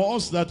telling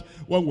us that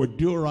when we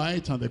do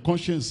right and the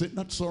conscience says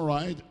that's all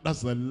right,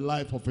 that's the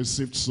life of a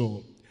saved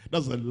soul.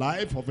 That's the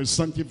life of a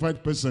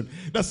sanctified person.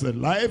 That's the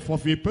life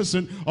of a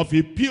person, of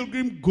a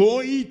pilgrim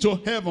going to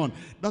heaven.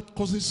 That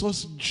causes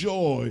us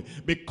joy,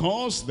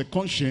 because the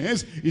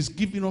conscience is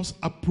giving us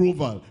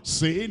approval,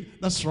 saying,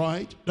 that's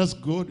right, that's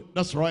good,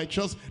 that's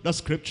righteous, that's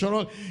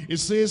scriptural. It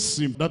says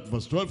in that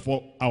verse 12,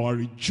 for our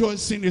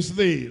rejoicing is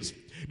this,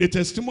 the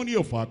testimony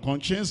of our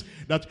conscience,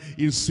 that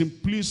in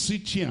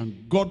simplicity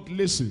and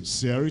godly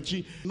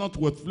sincerity, not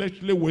with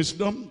fleshly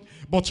wisdom,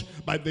 but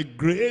by the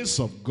grace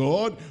of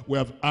God, we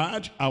have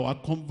had our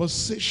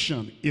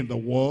conversation in the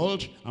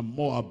world, and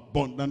more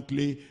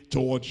abundantly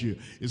towards you.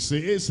 It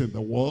says in the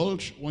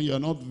world, when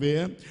you're not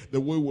there, the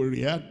way we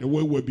react, the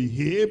way we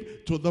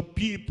behave to the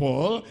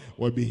people,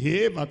 we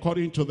behave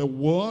according to the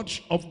word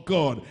of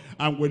God,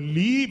 and we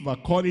live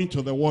according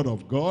to the word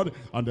of God.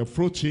 And the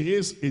fruit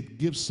is, it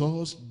gives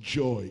us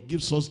joy. It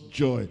gives us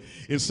joy.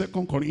 In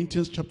 2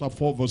 Corinthians chapter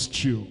 4 verse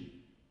 2.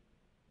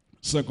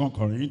 2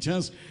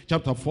 Corinthians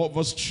chapter 4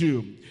 verse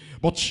 2.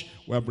 But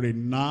we have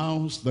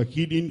renounced the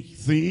hidden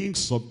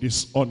things of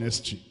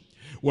dishonesty.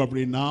 We have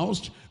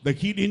renounced the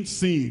hidden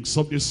things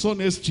of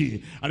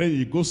dishonesty. And then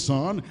he goes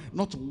on,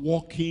 not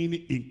walking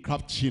in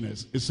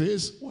craftiness. It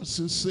says, we're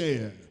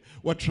sincere,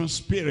 we're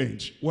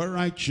transparent, we're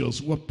righteous,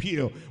 we're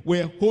pure,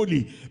 we're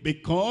holy,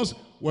 because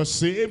we're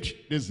saved.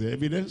 There's the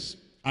evidence.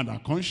 And our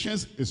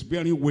conscience is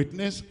bearing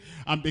witness.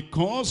 And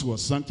because we're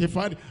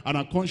sanctified and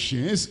our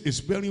conscience is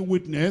bearing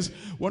witness,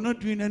 we're not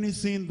doing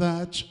anything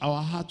that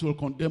our heart will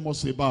condemn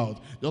us about.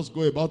 Just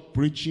go about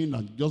preaching,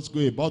 and just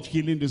go about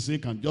healing the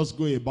sick, and just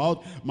go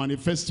about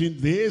manifesting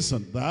this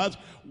and that,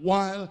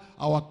 while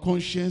our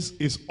conscience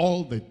is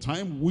all the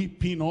time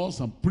whipping us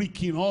and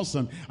pricking us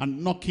and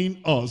knocking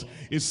us.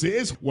 It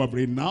says, we have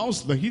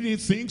renounced the hidden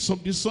things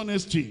of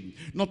dishonesty,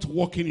 not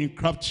walking in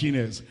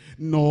craftiness,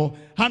 nor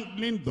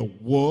handling the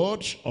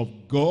word of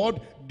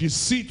God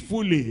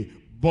deceitfully,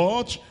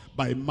 but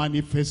by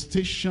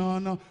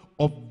manifestation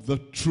of the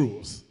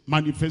truth.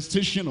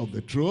 Manifestation of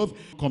the truth,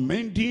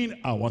 commending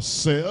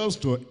ourselves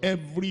to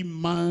every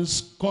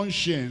man's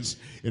conscience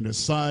in the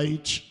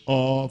sight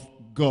of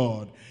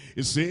God.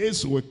 It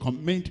says we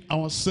commend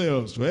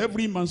ourselves to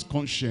every man's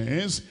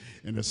conscience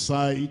in the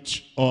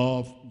sight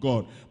of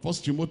God. 1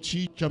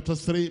 Timothy chapter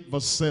 3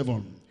 verse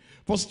 7.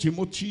 1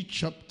 Timothy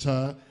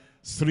chapter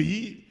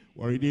 3,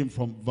 we're reading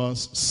from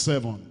verse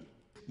 7.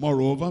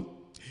 Moreover,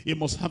 he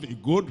must have a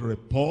good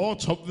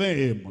report of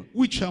them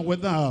which are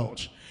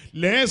without,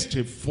 lest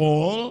he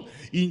fall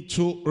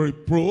into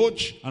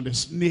reproach and the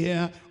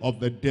snare of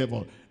the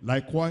devil.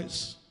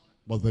 Likewise,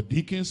 must the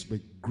deacons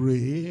be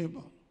grave,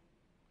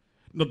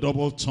 not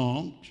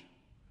double-tongued,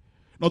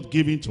 not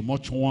given to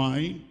much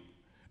wine,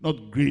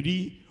 not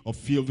greedy or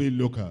filthy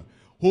lucre,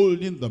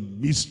 holding the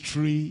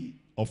mystery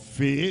of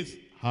faith.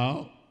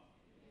 How?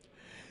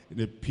 In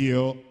a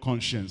pure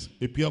conscience.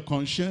 A pure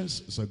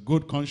conscience is a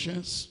good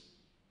conscience,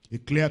 a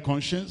clear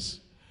conscience.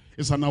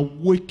 It's an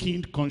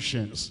awakened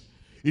conscience,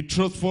 a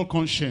truthful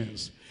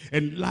conscience,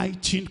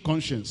 enlightened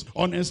conscience,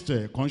 honest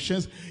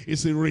conscience.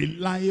 Is a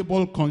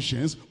reliable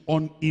conscience,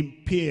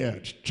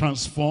 unimpaired,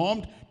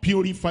 transformed,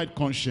 purified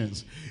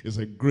conscience. Is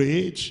a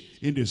great,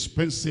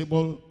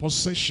 indispensable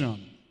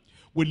possession.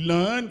 We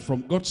learn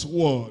from God's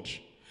word,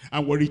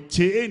 and we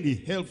retain a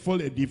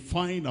helpful,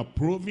 edifying,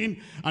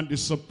 approving, and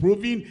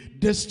disapproving,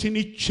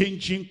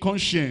 destiny-changing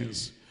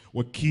conscience.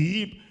 We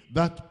keep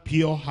that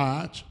pure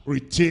heart,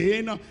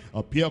 retain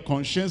a pure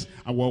conscience,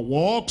 and will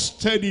walk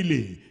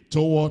steadily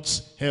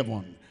towards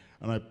heaven.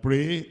 And I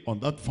pray on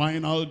that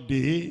final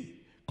day,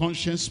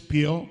 conscience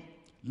pure,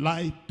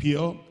 life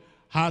pure,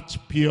 heart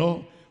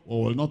pure, we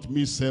will not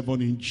miss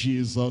heaven in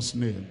Jesus'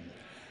 name.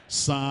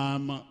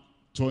 Psalm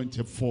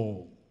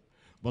 24,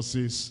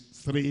 verses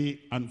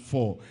 3 and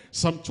 4.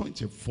 Psalm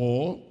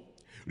 24,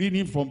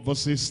 reading from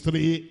verses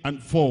 3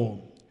 and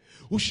 4.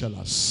 Who shall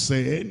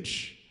ascend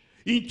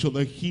into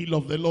the hill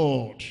of the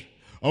Lord?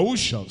 Or who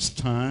shall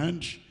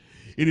stand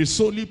in his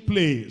holy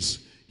place?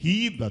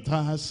 He that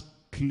has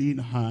clean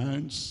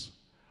hands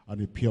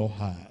and a pure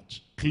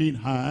heart. Clean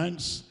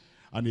hands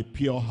and a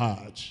pure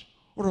heart.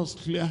 What does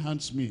clear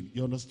hands mean?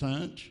 You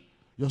understand?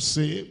 You're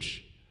saved.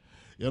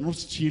 You're not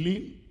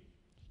stealing.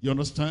 You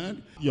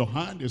understand? Your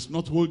hand is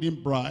not holding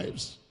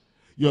bribes.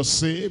 You're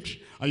saved,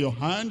 and your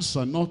hands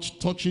are not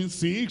touching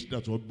things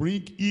that will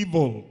bring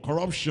evil,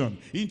 corruption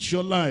into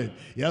your life.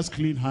 He has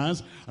clean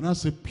hands and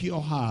has a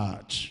pure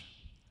heart,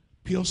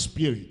 pure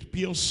spirit,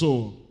 pure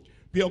soul,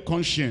 pure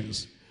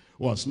conscience,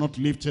 who has not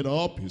lifted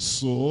up his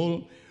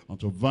soul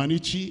unto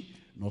vanity,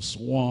 nor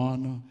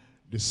sworn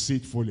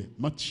deceitfully.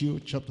 Matthew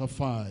chapter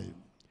 5,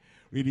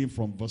 reading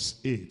from verse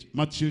 8.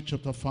 Matthew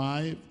chapter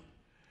 5,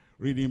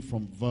 reading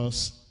from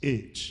verse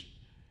 8.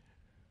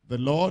 The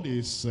Lord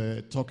is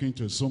talking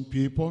to some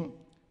people.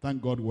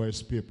 Thank God we're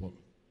his people.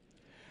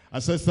 I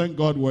said, thank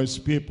God we're his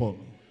people.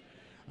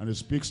 And he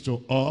speaks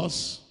to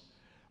us.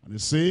 And he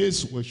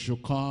says we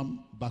should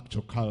come back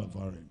to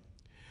Calvary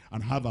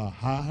and have our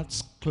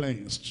hearts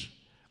cleansed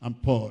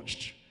and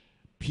purged,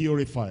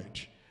 purified.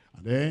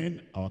 And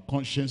then our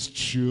conscience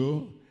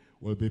too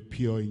will be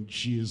pure in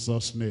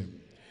Jesus' name.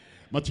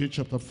 Matthew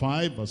chapter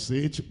 5 verse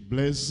 8.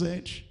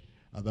 Blessed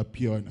are the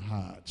pure in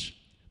heart,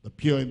 the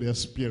pure in their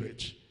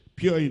spirit,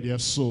 pure in their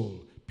soul,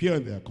 pure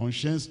in their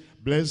conscience.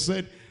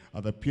 Blessed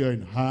are the pure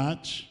in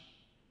heart,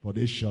 for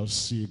they shall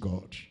see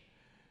God.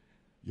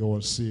 You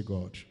will see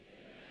God.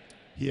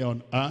 Here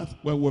on earth,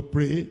 when we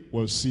pray,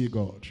 we'll see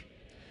God.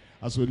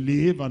 As we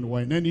live and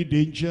we're in any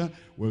danger,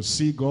 we'll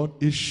see God.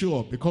 It's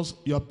sure, because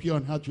you're pure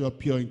in heart, you're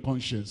pure in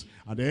conscience.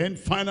 And then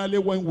finally,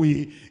 when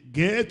we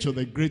get to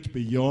the great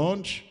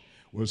beyond,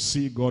 we'll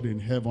see God in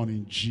heaven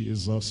in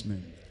Jesus'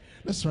 name.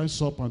 Let's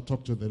rise up and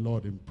talk to the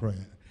Lord in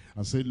prayer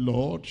and say,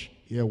 Lord,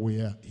 here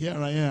we are. Here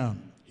I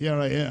am. Here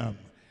I am.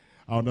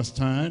 I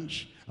understand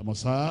I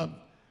must have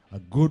a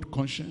good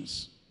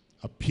conscience,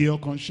 a pure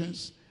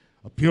conscience,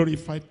 a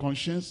purified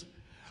conscience,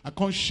 a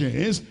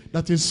conscience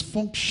that is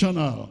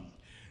functional.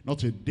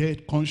 Not a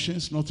dead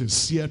conscience, not a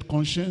seared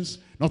conscience,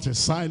 not a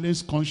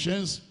silenced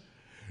conscience,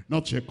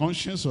 not a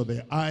conscience of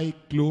the eye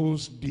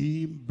closed,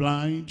 dim,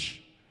 blind,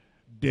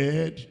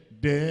 dead,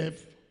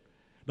 deaf,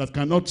 that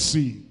cannot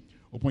see.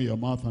 Open your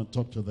mouth and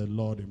talk to the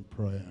Lord in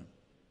prayer.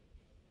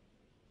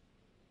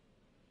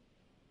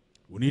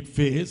 We need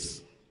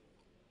faith.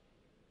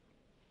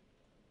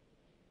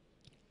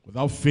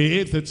 Without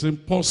faith, it's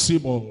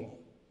impossible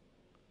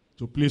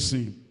to please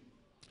him.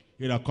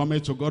 He that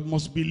cometh to God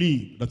must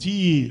believe that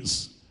he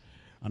is,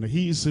 and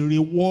he is a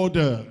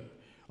rewarder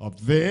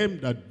of them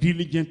that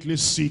diligently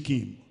seek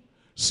him.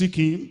 Seek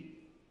him.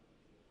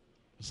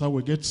 That's how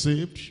we get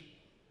saved.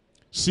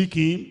 Seek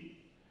him.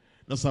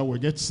 That's how we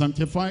get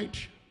sanctified.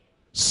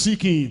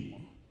 Seek him.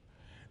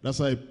 That's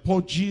how he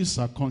purges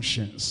our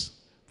conscience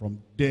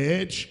from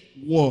dead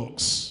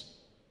works.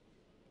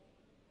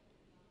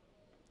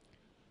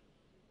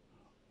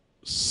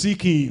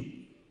 Seek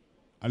him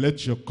and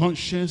let your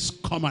conscience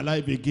come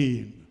alive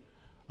again.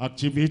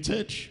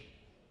 Activated,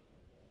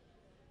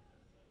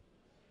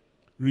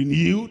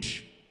 renewed,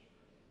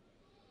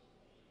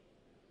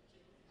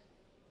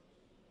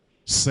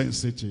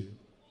 sensitive.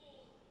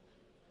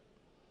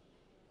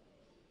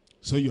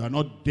 So you are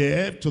not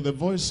deaf to the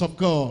voice of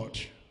God,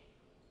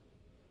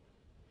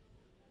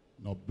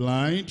 nor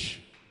blind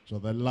to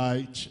the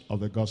light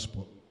of the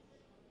gospel.